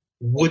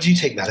 would you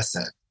take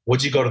medicine?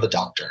 Would you go to the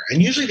doctor?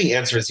 And usually the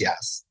answer is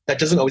yes. That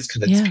doesn't always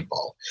convince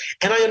people.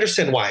 And I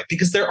understand why,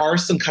 because there are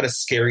some kind of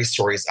scary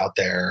stories out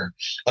there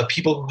of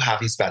people who have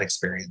these bad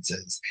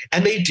experiences.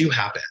 And they do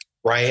happen,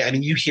 right? I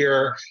mean, you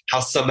hear how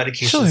some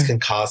medications can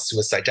cause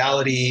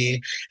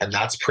suicidality, and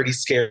that's pretty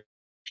scary.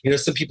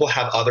 Some people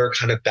have other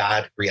kind of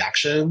bad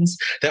reactions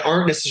that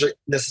aren't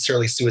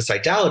necessarily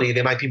suicidality.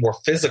 They might be more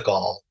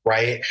physical,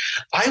 right?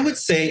 I would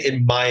say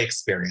in my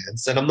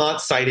experience, and I'm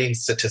not citing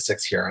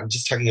statistics here, I'm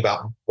just talking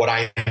about what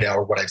I know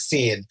or what I've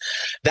seen,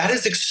 that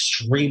is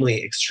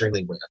extremely,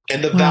 extremely rare.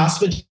 And the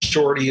vast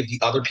majority of the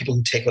other people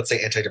who take, let's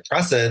say,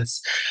 antidepressants,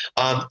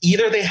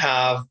 either they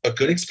have a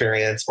good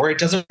experience or it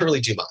doesn't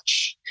really do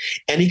much.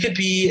 And it could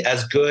be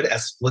as good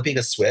as flipping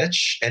a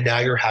switch, and now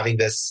you're having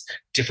this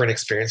different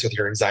experience with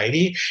your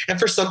anxiety. And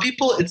for some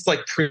people, it's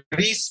like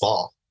pretty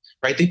small,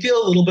 right? They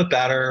feel a little bit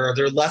better.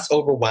 They're less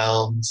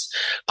overwhelmed,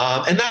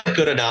 and that's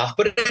good enough,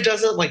 but it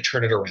doesn't like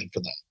turn it around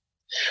for them.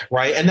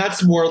 Right. And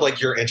that's more like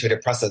your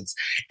antidepressants.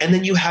 And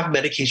then you have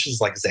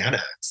medications like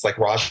Xanax, like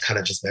Raj kind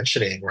of just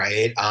mentioning,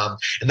 right?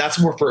 And that's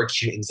more for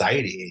acute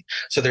anxiety.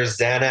 So there's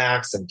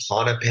Xanax and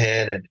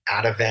Klonopin and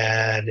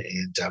Ativan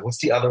and what's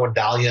the other one?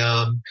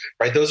 Valium,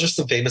 right? Those are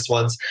some famous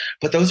ones,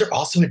 but those are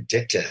also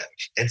addictive.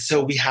 And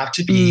so we have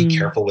to be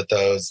careful with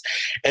those.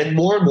 And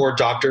more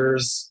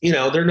doctors,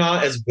 they're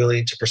not as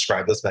willing to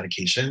prescribe those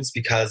medications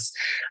because,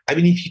 I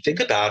mean, if you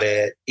think about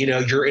it,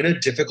 you're in a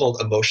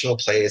difficult emotional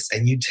place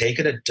and you take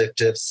an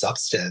addictive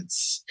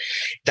substance,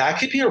 that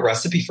could be a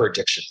recipe for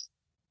addiction,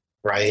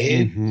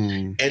 right?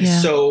 Mm-hmm. And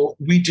so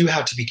we do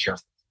have to be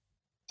careful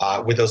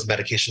with those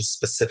medications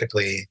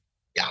specifically.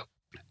 Yeah.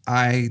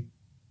 I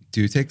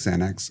do take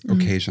Xanax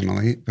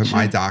occasionally, but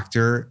my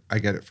doctor, I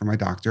get it from my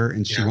doctor,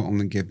 and she will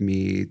only give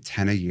me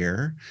 10 a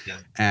year. Yeah.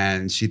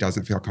 And she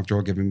doesn't feel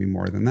comfortable giving me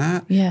more than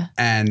that. Yeah.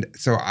 And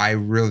so I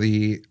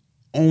really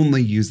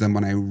only use them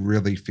when I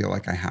really feel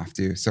like I have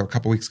to. So a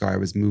couple weeks ago, I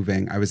was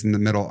moving. I was in the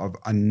middle of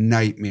a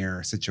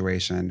nightmare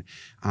situation.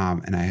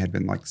 And I had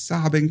been like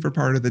sobbing for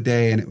part of the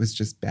day, and it was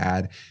just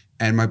bad.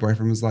 And my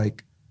boyfriend was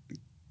like,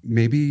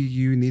 maybe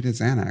you need a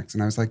Xanax.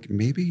 And I was like,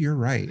 maybe you're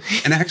right.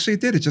 And actually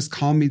it did. It just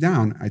calmed me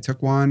down. I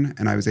took one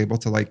and I was able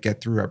to like get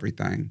through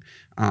everything.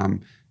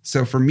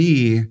 So for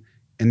me,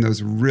 in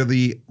those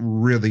really,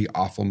 really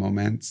awful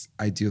moments,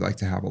 I do like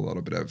to have a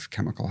little bit of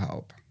chemical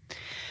help.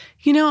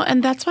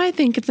 And that's why I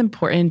think it's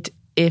important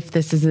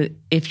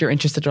if you're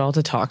interested at all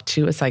to talk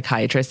to a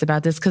psychiatrist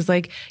about this, because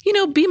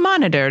be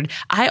monitored.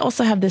 I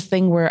also have this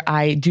thing where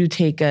I do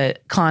take a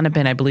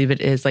Klonopin, I believe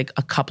it is like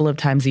a couple of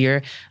times a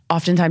year.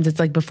 Oftentimes it's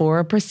like before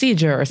a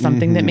procedure or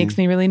something that makes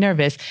me really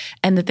nervous.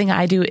 And the thing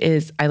I do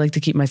is I like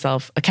to keep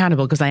myself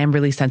accountable because I am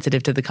really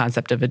sensitive to the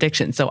concept of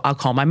addiction. So I'll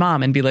call my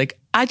mom and be like,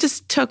 I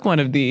just took one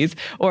of these,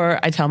 or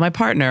I tell my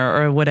partner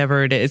or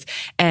whatever it is.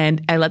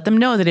 And I let them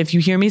know that if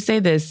you hear me say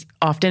this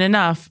often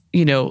enough,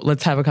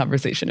 let's have a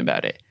conversation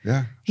about it.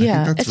 Yeah.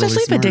 Yeah. Especially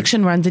really if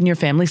addiction runs in your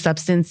family,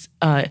 substance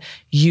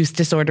use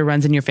disorder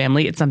runs in your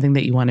family. It's something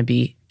that you want to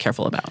be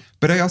careful about.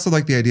 But I also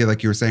like the idea,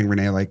 like you were saying,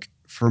 Renee, like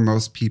for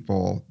most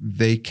people,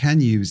 they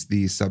can use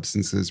these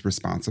substances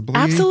responsibly.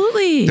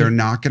 Absolutely. They're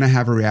not going to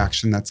have a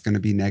reaction that's going to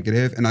be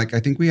negative. And I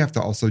think we have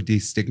to also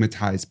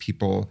destigmatize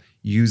people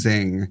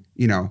using,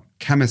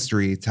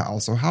 chemistry to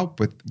also help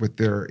with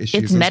their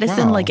issues. It's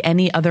medicine like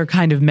any other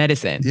kind of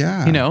medicine.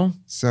 Yeah.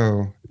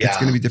 So it's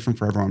going to be different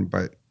for everyone,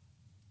 but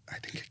I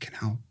think it can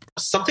help.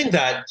 something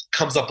that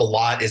comes up a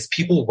lot is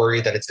people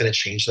worry that it's going to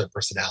change their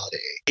personality.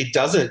 It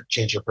doesn't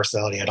change your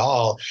personality at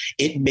all.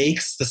 It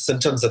makes the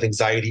symptoms of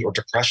anxiety or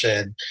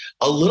depression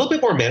a little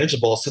bit more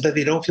manageable so that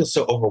they don't feel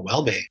so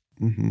overwhelming.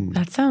 Mm-hmm.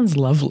 That sounds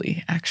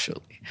lovely,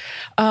 actually.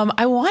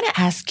 I want to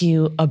ask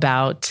you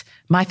about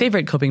my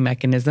favorite coping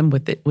mechanism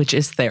with it, which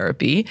is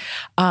therapy.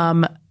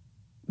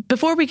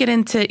 Before we get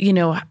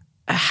into,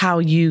 how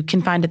you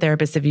can find a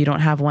therapist if you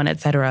don't have one, et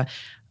cetera,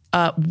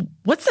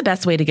 what's the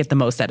best way to get the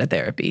most out of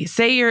therapy?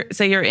 Say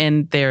you're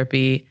in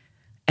therapy,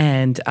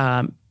 and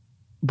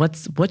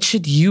what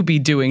should you be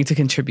doing to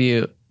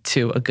contribute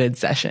to a good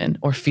session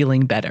or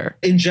feeling better?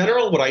 In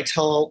general, what I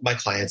tell my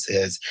clients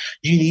is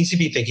you need to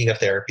be thinking of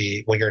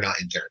therapy when you're not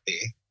in therapy.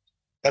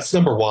 That's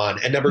number one.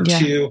 And number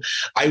two,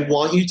 I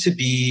want you to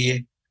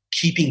be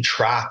keeping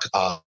track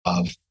of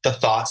the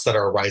thoughts that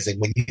are arising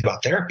when you think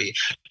about therapy.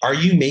 Are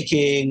you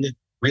making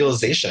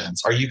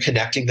realizations? Are you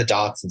connecting the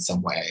dots in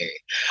some way?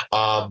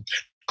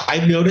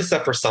 I've noticed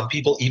that for some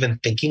people, even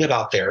thinking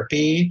about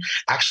therapy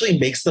actually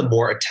makes them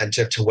more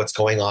attentive to what's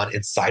going on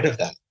inside of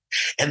them.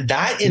 And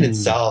that in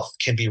itself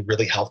can be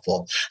really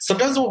helpful.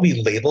 Sometimes when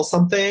we label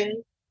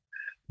something,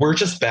 we're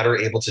just better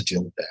able to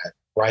deal with it,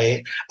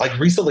 right? Like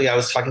recently I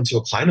was talking to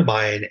a client of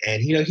mine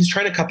and, he's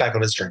trying to cut back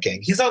on his drinking.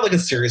 He's not like a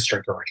serious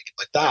drinker or anything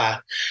like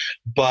that,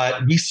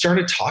 but we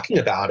started talking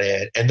about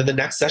it. And then the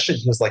next session,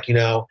 he was like,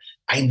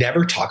 I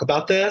never talk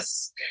about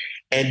this.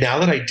 And now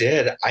that I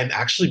did, I'm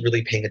actually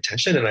really paying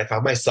attention and I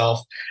found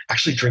myself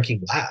actually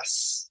drinking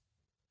less.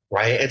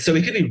 Right. And so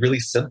it can be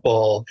really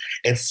simple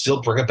and still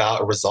bring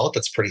about a result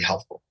that's pretty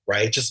helpful,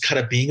 right? Just kind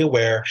of being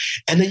aware.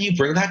 And then you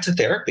bring that to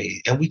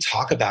therapy and we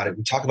talk about it.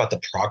 We talk about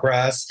the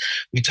progress.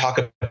 We talk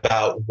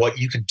about what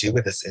you can do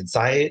with this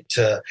insight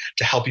to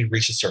help you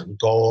reach a certain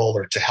goal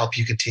or to help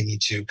you continue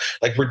to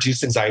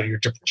reduce anxiety or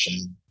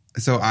depression.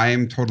 So I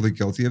am totally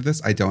guilty of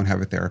this. I don't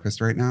have a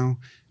therapist right now.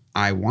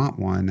 I want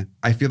one.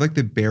 I feel like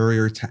the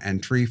barrier to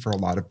entry for a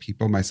lot of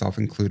people, myself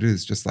included,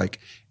 is just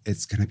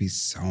it's going to be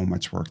so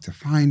much work to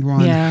find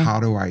one. Yeah. How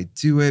do I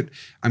do it?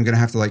 I'm going to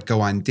have to go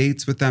on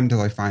dates with them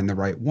till I find the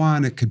right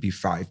one. It could be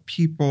 5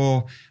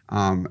 people.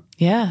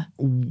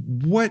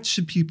 What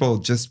should people,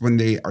 just when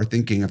they are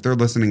thinking, if they're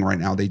listening right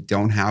now, they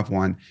don't have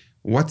one,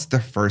 what's the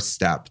first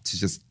step to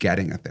just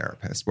getting a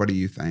therapist? What do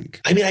you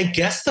think? I mean, I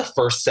guess the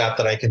first step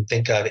that I can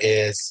think of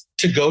is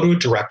to go to a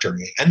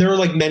directory. And there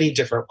are many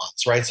different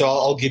ones, right? So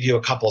I'll give you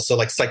a couple.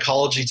 So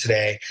Psychology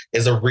Today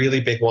is a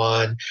really big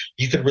one.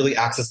 You can really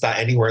access that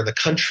anywhere in the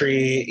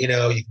country. You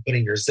can put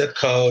in your zip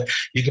code,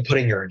 you can put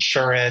in your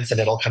insurance, and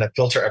it'll kind of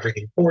filter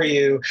everything for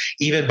you,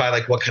 even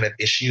by what kind of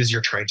issues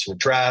you're trying to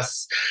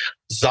address.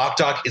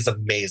 ZocDoc is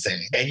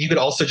amazing. And you could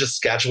also just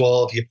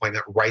schedule the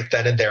appointment right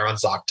then and there on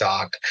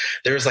ZocDoc.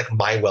 There's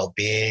My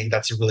Wellbeing.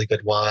 That's a really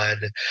good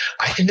one.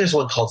 I think there's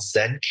one called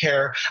Zen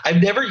Care.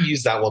 I've never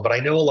used that one, but I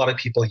know a lot of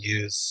people use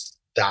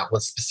that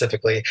one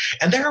specifically.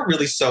 And there are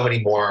really so many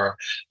more.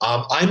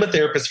 I'm a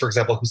therapist, for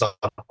example, who's on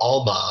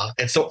Alma.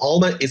 And so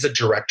Alma is a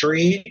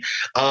directory,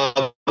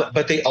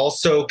 but they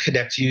also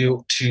connect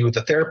you to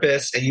the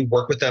therapist and you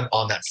work with them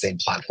on that same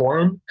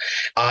platform.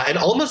 And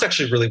Alma is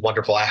actually really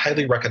wonderful. I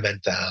highly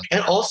recommend them.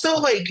 And also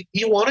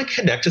you want to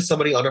connect to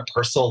somebody on a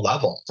personal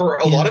level. For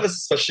a lot of us,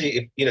 especially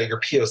if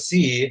you're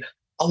POC,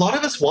 a lot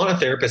of us want a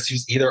therapist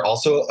who's either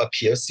also a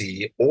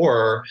POC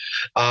or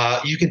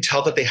you can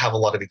tell that they have a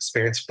lot of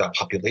experience with that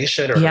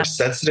population or they're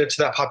sensitive to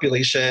that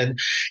population,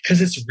 because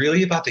it's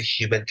really about the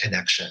human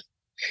connection.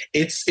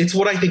 It's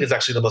what I think is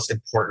actually the most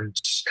important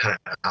kind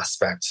of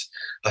aspect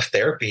of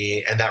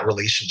therapy and that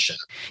relationship.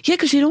 Yeah,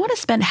 because you don't want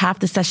to spend half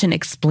the session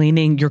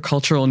explaining your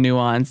cultural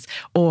nuance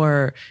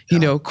or,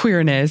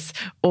 queerness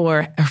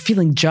or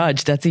feeling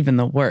judged. That's even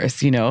the worst,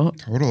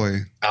 Totally.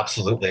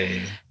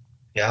 Absolutely.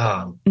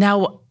 Yeah.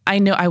 Now, I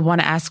know I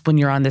want to ask, when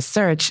you're on this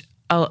search,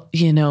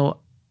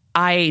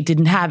 I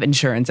didn't have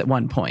insurance at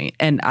one point,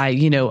 and I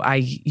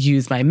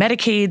use my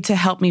Medicaid to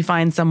help me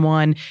find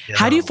someone. Yeah.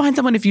 How do you find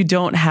someone if you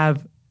don't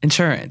have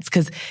insurance?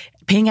 Because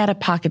paying out of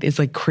pocket is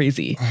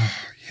crazy.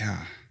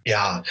 Yeah.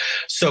 Yeah.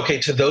 So,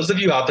 okay, to those of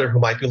you out there who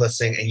might be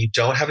listening and you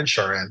don't have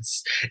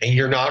insurance and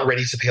you're not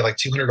ready to pay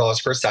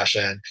 $200 for a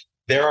session,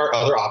 there are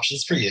other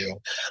options for you.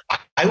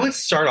 I would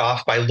start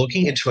off by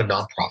looking into a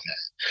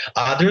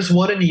nonprofit. There's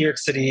one in New York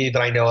City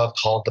that I know of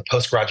called the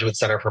Postgraduate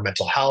Center for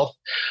Mental Health.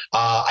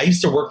 I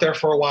used to work there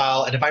for a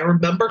while, and if I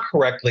remember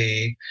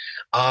correctly,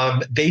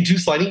 they do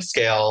sliding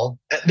scale.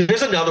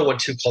 There's another one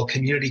too called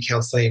Community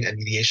Counseling and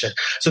Mediation.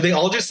 So they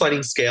all do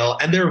sliding scale,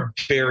 and they're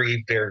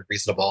very, very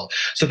reasonable.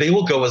 So they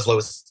will go as low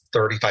as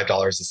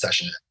 $35 a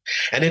session.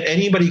 And if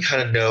anybody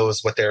kind of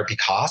knows what therapy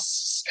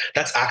costs,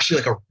 that's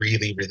actually a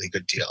really, really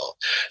good deal.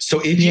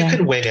 So if you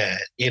can wing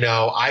it,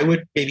 I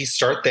would maybe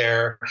start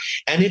there.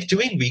 And if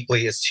doing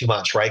weekly is too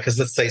much, right? Because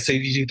let's say, so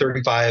if you do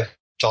 $35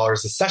 a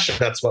session,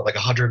 that's what,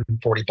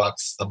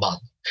 $140 a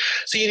month.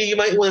 So, you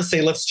might want to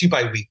say, let's do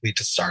bi-weekly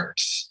to start.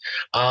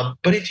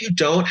 But if you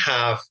don't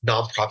have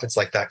nonprofits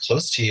like that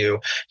close to you,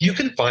 you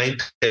can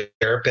find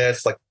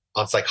therapists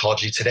on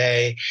Psychology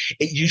Today,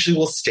 it usually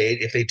will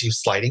state if they do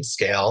sliding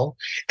scale.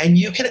 And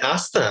you can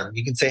ask them,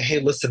 you can say, hey,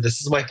 listen, this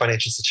is my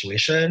financial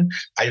situation.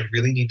 I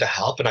really need the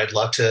help and I'd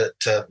love to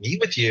meet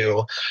with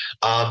you.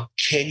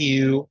 Can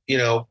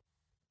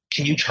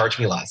you charge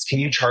me less? Can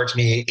you charge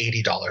me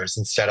 $80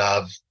 instead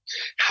of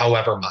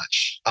however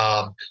much?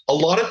 A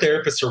lot of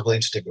therapists are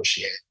willing to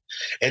negotiate.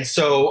 And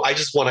so I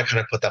just want to kind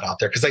of put that out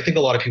there because I think a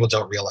lot of people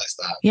don't realize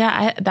that.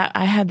 Yeah,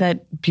 I had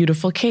that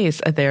beautiful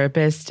case. A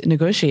therapist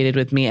negotiated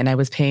with me and I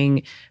was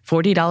paying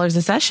 $40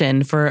 a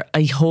session for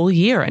a whole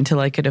year until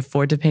I could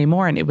afford to pay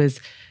more. And it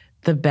was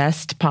the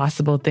best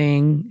possible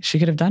thing she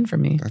could have done for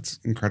me. That's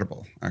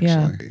incredible, actually.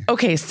 Yeah.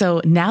 Okay, so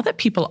now that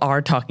people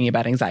are talking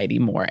about anxiety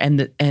more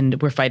and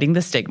we're fighting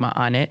the stigma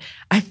on it,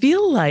 I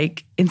feel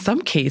like in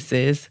some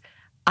cases,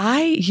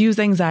 I use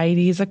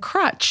anxiety as a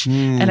crutch.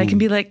 And I can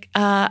be like,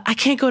 I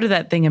can't go to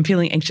that thing. I'm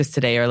feeling anxious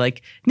today. Or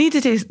like, need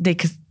to take I'm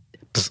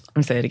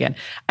going to say it again.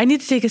 I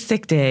need to take a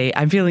sick day.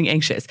 I'm feeling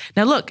anxious.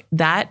 Now, look,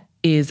 that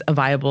is a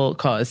viable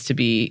cause to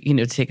be,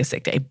 to take a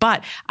sick day.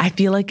 But I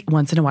feel like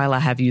once in a while I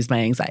have used my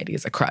anxiety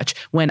as a crutch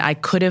when I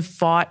could have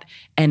fought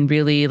and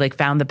really like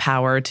found the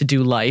power to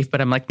do life.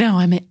 But I'm like, no,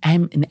 I'm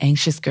an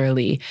anxious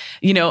girly.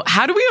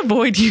 How do we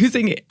avoid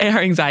using our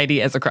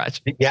anxiety as a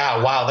crutch?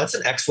 Yeah, wow, that's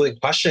an excellent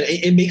question.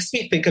 It makes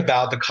me think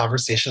about the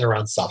conversation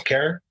around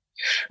self-care,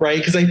 right?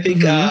 Because I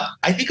think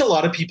a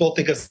lot of people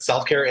think of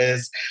self-care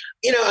as,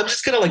 I'm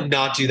just going to like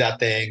not do that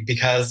thing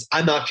because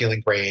I'm not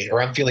feeling great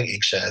or I'm feeling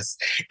anxious.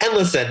 And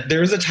listen,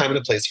 there is a time and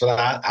a place for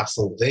that.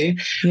 Absolutely.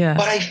 Yeah.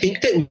 But I think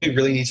that we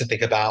really need to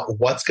think about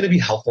what's going to be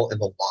helpful in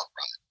the long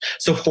run.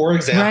 So for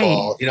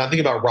example, I'm thinking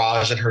about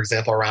Raj and her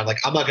example around like,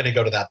 I'm not going to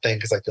go to that thing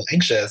because I feel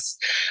anxious.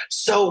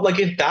 So like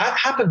if that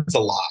happens a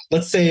lot,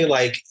 let's say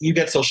like you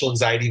get social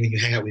anxiety when you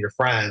hang out with your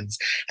friends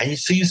and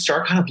you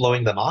start kind of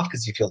blowing them off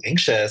because you feel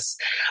anxious.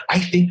 I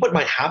think what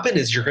might happen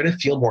is you're going to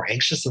feel more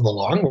anxious in the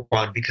long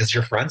run because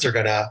your friends are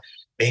going to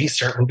maybe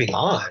start moving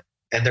on.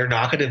 And they're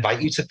not going to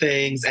invite you to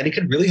things. And it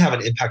can really have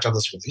an impact on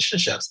those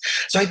relationships.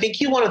 So I think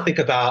you want to think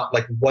about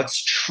like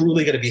what's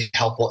truly going to be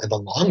helpful in the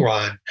long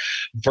run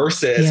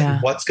versus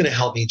what's going to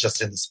help me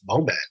just in this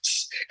moment.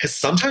 Because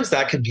sometimes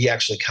that can be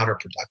actually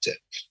counterproductive,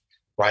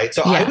 right?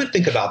 So I would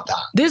think about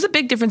that. There's a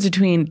big difference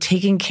between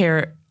taking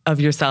care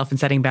of yourself and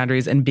setting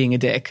boundaries and being a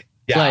dick.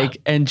 Yeah.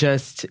 And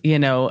just,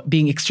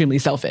 being extremely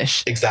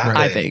selfish. Exactly.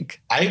 I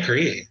think. I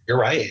agree. You're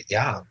right.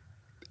 Yeah.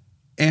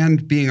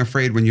 And being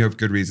afraid when you have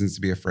good reasons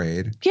to be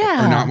afraid.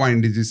 Yeah. Or not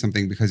wanting to do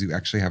something because you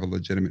actually have a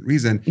legitimate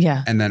reason.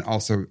 Yeah. And then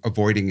also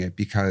avoiding it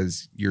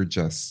because you're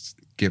just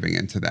giving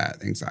into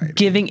that anxiety.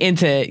 Giving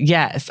into,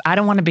 yes. I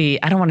don't want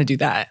to do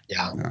that.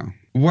 Yeah. No.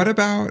 What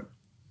about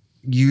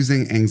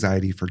using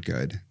anxiety for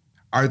good?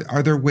 Are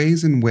there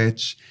ways in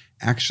which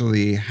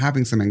actually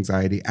having some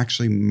anxiety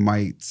actually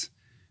might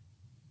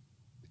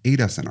aid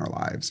us in our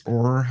lives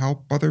or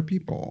help other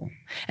people?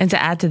 And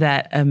to add to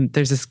that,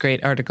 there's this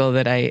great article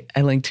that I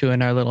linked to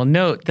in our little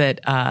note that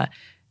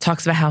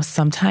talks about how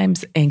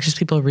sometimes anxious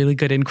people are really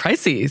good in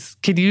crises.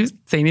 Could you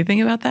say anything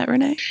about that,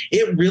 Rene?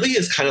 It really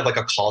is kind of like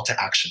a call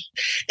to action.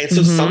 And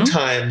so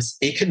sometimes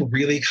it can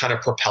really kind of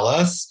propel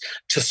us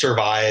to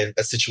survive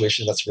a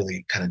situation that's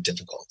really kind of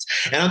difficult.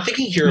 And I'm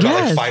thinking here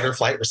about like fight or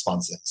flight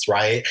responses,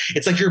 right?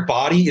 It's like your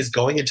body is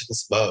going into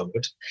this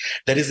mode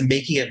that is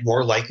making it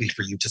more likely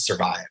for you to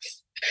survive.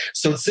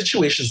 So in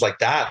situations like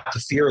that, the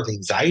fear or the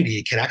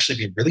anxiety can actually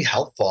be really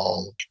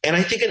helpful. And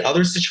I think in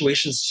other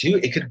situations too,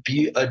 it could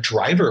be a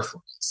driver for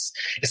us,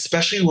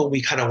 especially when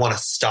we kind of want to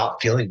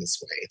stop feeling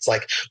this way. It's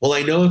like, well,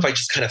 I know if I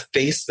just kind of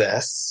face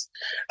this,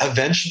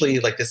 eventually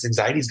like this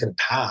anxiety is going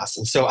to pass.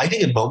 And so I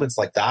think in moments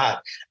like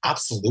that,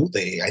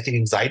 absolutely, I think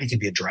anxiety can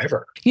be a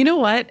driver. You know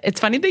what?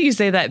 It's funny that you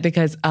say that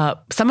because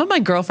some of my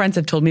girlfriends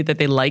have told me that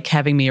they like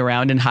having me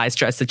around in high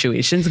stress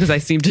situations because I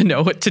seem to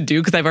know what to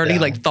do because I've already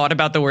like thought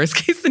about the worst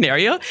case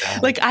scenario. Yeah.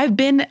 Like I've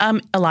been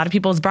a lot of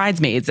people's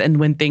bridesmaids and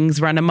when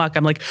things run amok,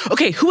 I'm like,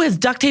 okay, who has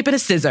duct tape and a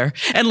scissor?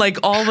 And like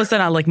all of a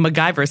sudden I like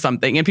MacGyver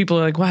something and people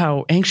are like,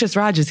 wow, anxious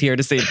Raj is here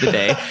to save the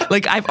day.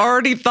 Like I've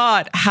already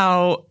thought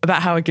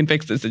about how I can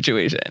fix this situation.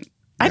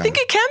 I think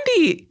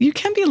you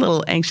can be a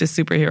little anxious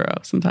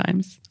superhero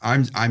sometimes.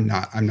 I'm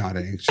not an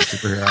anxious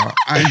superhero.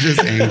 I'm just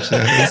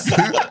anxious.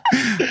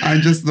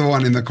 I'm just the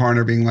one in the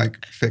corner being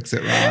like, fix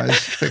it, Raj,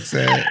 fix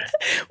it.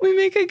 We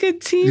make a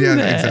good team. Yeah,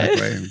 then.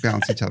 Exactly.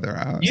 Balance each other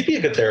out. You'd be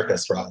a good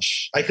therapist,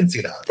 Raj. I can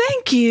see that.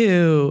 Thank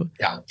you.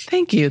 Yeah.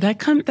 Thank you.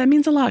 That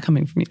means a lot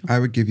coming from you. I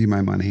would give you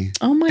my money.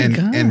 Oh my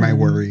God. And my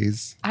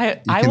worries. I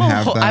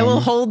will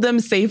hold them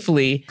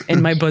safely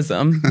in my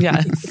bosom.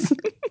 Yes.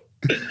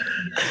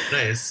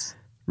 Nice.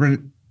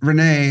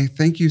 Rene,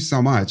 thank you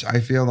so much.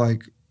 I feel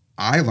like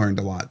I learned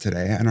a lot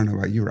today. I don't know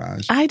about you,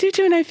 Raj. I do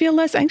too, and I feel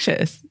less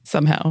anxious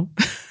somehow.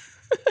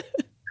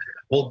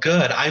 Well,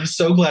 good. I'm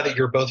so glad that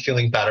you're both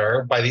feeling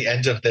better by the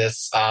end of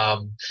this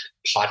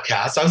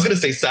podcast. I was going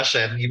to say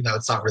session, even though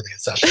it's not really a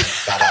session.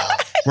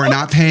 But, we're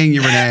not paying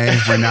you, Rene.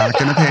 We're not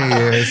going to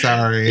pay you.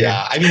 Sorry.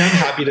 Yeah. I mean, I'm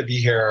happy to be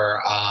here.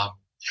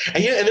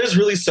 And there's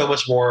really so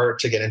much more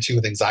to get into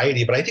with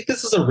anxiety, but I think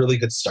this is a really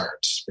good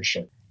start for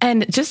sure.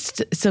 And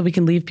just so we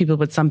can leave people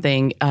with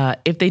something,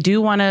 if they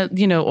do want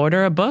to,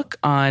 order a book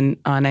on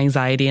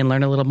anxiety and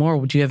learn a little more,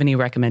 would you have any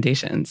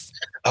recommendations?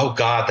 Oh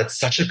God, that's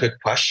such a good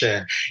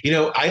question.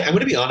 I'm going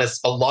to be honest.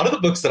 A lot of the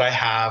books that I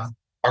have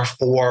are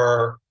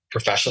for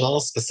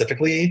professionals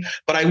specifically,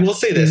 but I will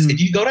say this,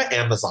 if you go to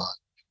Amazon,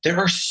 there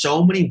are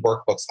so many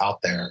workbooks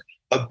out there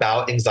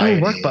about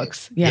anxiety.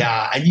 Workbooks.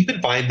 Yeah. And you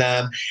can find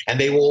them and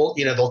they will,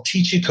 they'll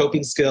teach you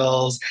coping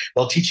skills.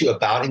 They'll teach you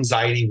about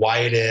anxiety, why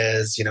it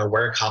is,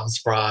 where it comes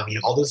from,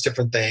 all those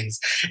different things.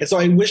 And so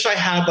I wish I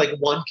had like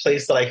one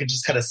place that I could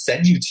just kind of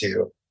send you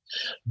to,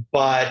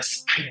 but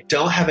I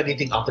don't have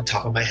anything off the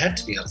top of my head,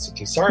 to be honest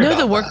with you. Sorry about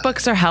that. No, the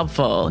workbooks are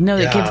helpful. No,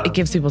 it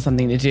gives people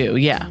something to do.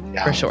 Yeah,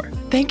 for sure.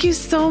 Thank you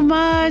so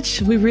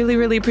much. We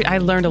really I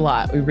learned a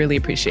lot. We really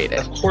appreciate it.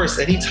 Of course,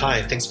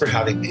 anytime. Thanks for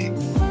having me.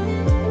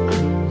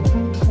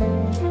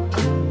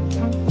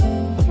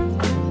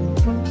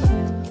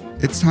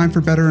 It's time for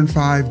Better in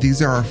 5.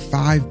 These are our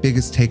 5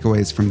 biggest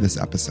takeaways from this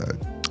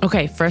episode.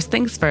 Okay, first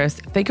things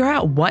first, figure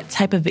out what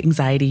type of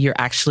anxiety you're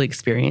actually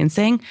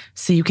experiencing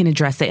so you can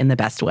address it in the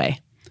best way.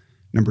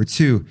 Number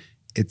 2,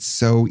 it's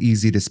so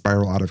easy to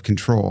spiral out of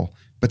control,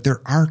 but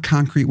there are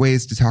concrete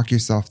ways to talk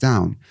yourself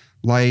down.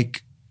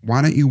 Like,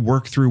 why don't you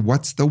work through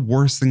what's the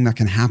worst thing that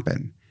can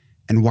happen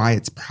and why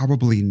it's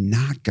probably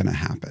not going to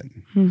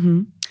happen?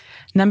 Mm-hmm.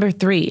 Number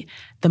 3,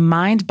 the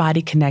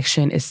mind-body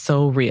connection is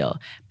so real.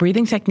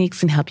 Breathing techniques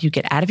can help you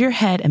get out of your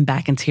head and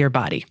back into your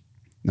body.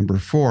 Number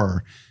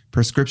 4,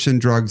 prescription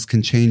drugs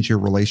can change your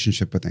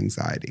relationship with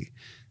anxiety.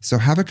 So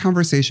have a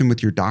conversation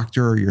with your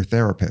doctor or your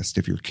therapist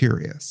if you're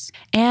curious.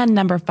 And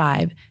number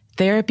 5,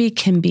 therapy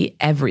can be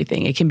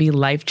everything. It can be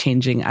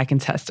life-changing, I can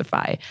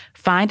testify.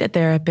 Find a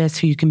therapist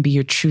who you can be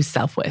your true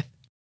self with.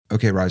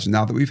 Okay, Raj,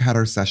 now that we've had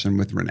our session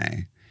with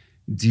Rene,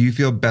 do you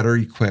feel better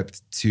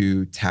equipped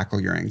to tackle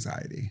your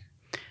anxiety?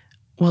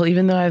 Well,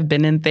 even though I've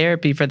been in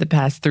therapy for the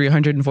past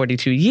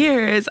 342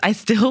 years, I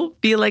still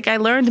feel like I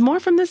learned more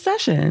from this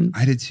session.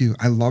 I did too.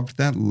 I loved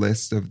that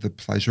list of the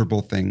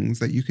pleasurable things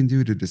that you can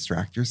do to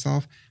distract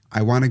yourself.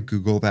 I want to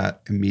Google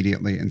that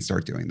immediately and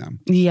start doing them.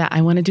 Yeah,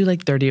 I want to do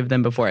like 30 of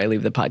them before I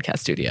leave the podcast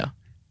studio.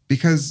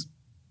 Because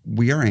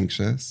we are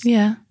anxious.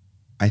 Yeah.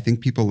 I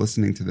think people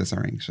listening to this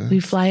are anxious. We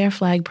fly our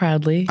flag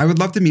proudly. I would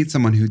love to meet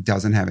someone who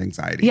doesn't have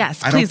anxiety.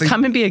 Yes, please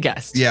come and be a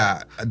guest.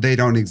 Yeah, they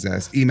don't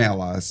exist.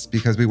 Email us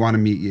because we want to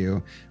meet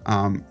you.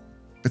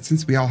 But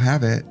since we all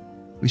have it,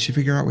 we should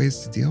figure out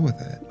ways to deal with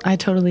it. I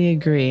totally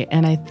agree.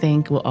 And I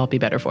think we'll all be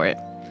better for it.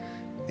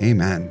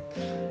 Amen.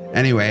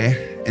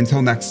 Anyway,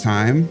 until next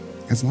time,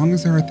 as long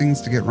as there are things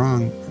to get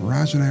wrong,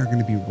 Raj and I are going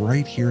to be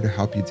right here to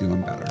help you do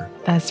them better.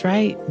 That's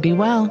right. Be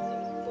well.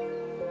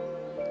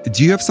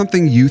 Do you have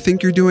something you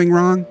think you're doing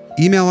wrong?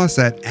 Email us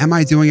at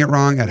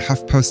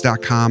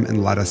amidoingitwrong@huffpost.com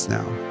and let us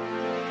know.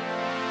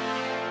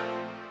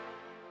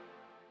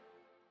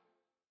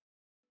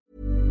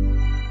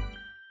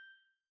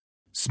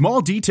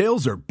 Small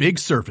details are big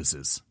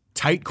surfaces.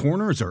 Tight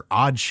corners are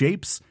odd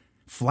shapes.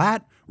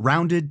 Flat,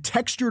 rounded,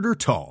 textured, or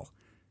tall.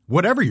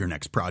 Whatever your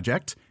next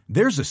project,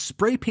 there's a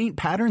spray paint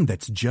pattern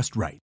that's just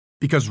right.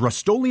 Because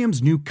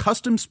Rust-Oleum's new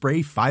Custom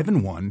Spray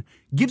 5-in-1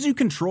 gives you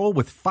control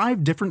with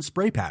 5 different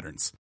spray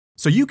patterns.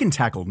 So you can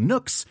tackle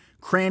nooks,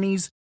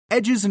 crannies,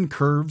 edges, and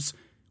curves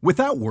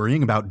without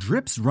worrying about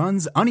drips,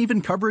 runs,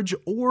 uneven coverage,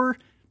 or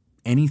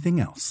anything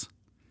else.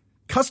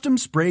 Custom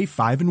Spray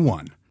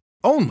 5-in-1.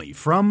 Only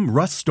from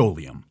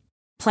Rust-Oleum.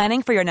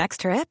 Planning for your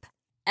next trip?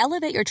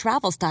 Elevate your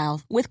travel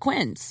style with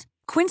Quince.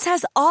 Quince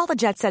has all the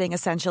jet-setting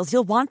essentials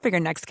you'll want for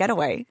your next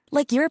getaway,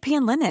 like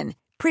European linen,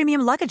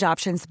 premium luggage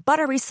options,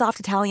 buttery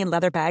soft Italian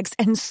leather bags,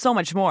 and so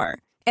much more.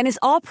 And is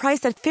all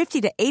priced at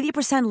 50 to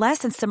 80% less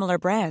than similar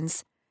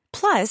brands.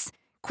 Plus,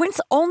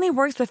 Quince only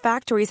works with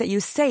factories that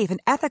use safe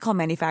and ethical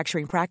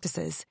manufacturing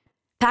practices.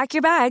 Pack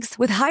your bags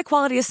with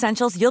high-quality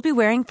essentials you'll be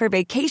wearing for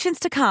vacations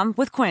to come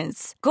with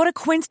Quince. Go to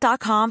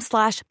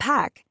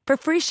quince.com/pack for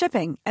free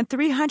shipping and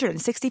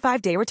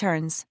 365-day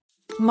returns.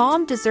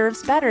 Mom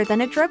deserves better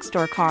than a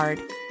drugstore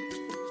card.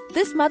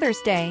 This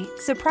Mother's Day,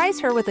 surprise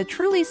her with a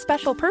truly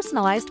special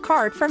personalized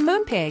card from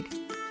Moonpig.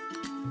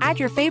 Add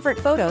your favorite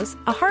photos,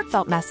 a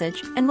heartfelt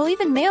message, and we'll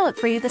even mail it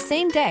for you the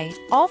same day,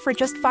 all for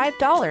just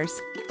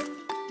 $5.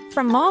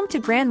 From mom to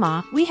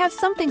grandma, we have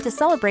something to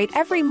celebrate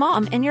every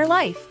mom in your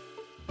life.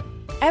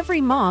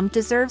 Every mom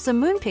deserves a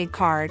Moonpig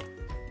card.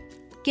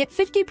 Get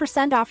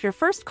 50% off your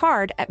first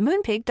card at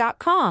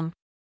moonpig.com.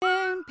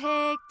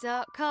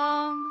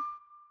 Moonpig.com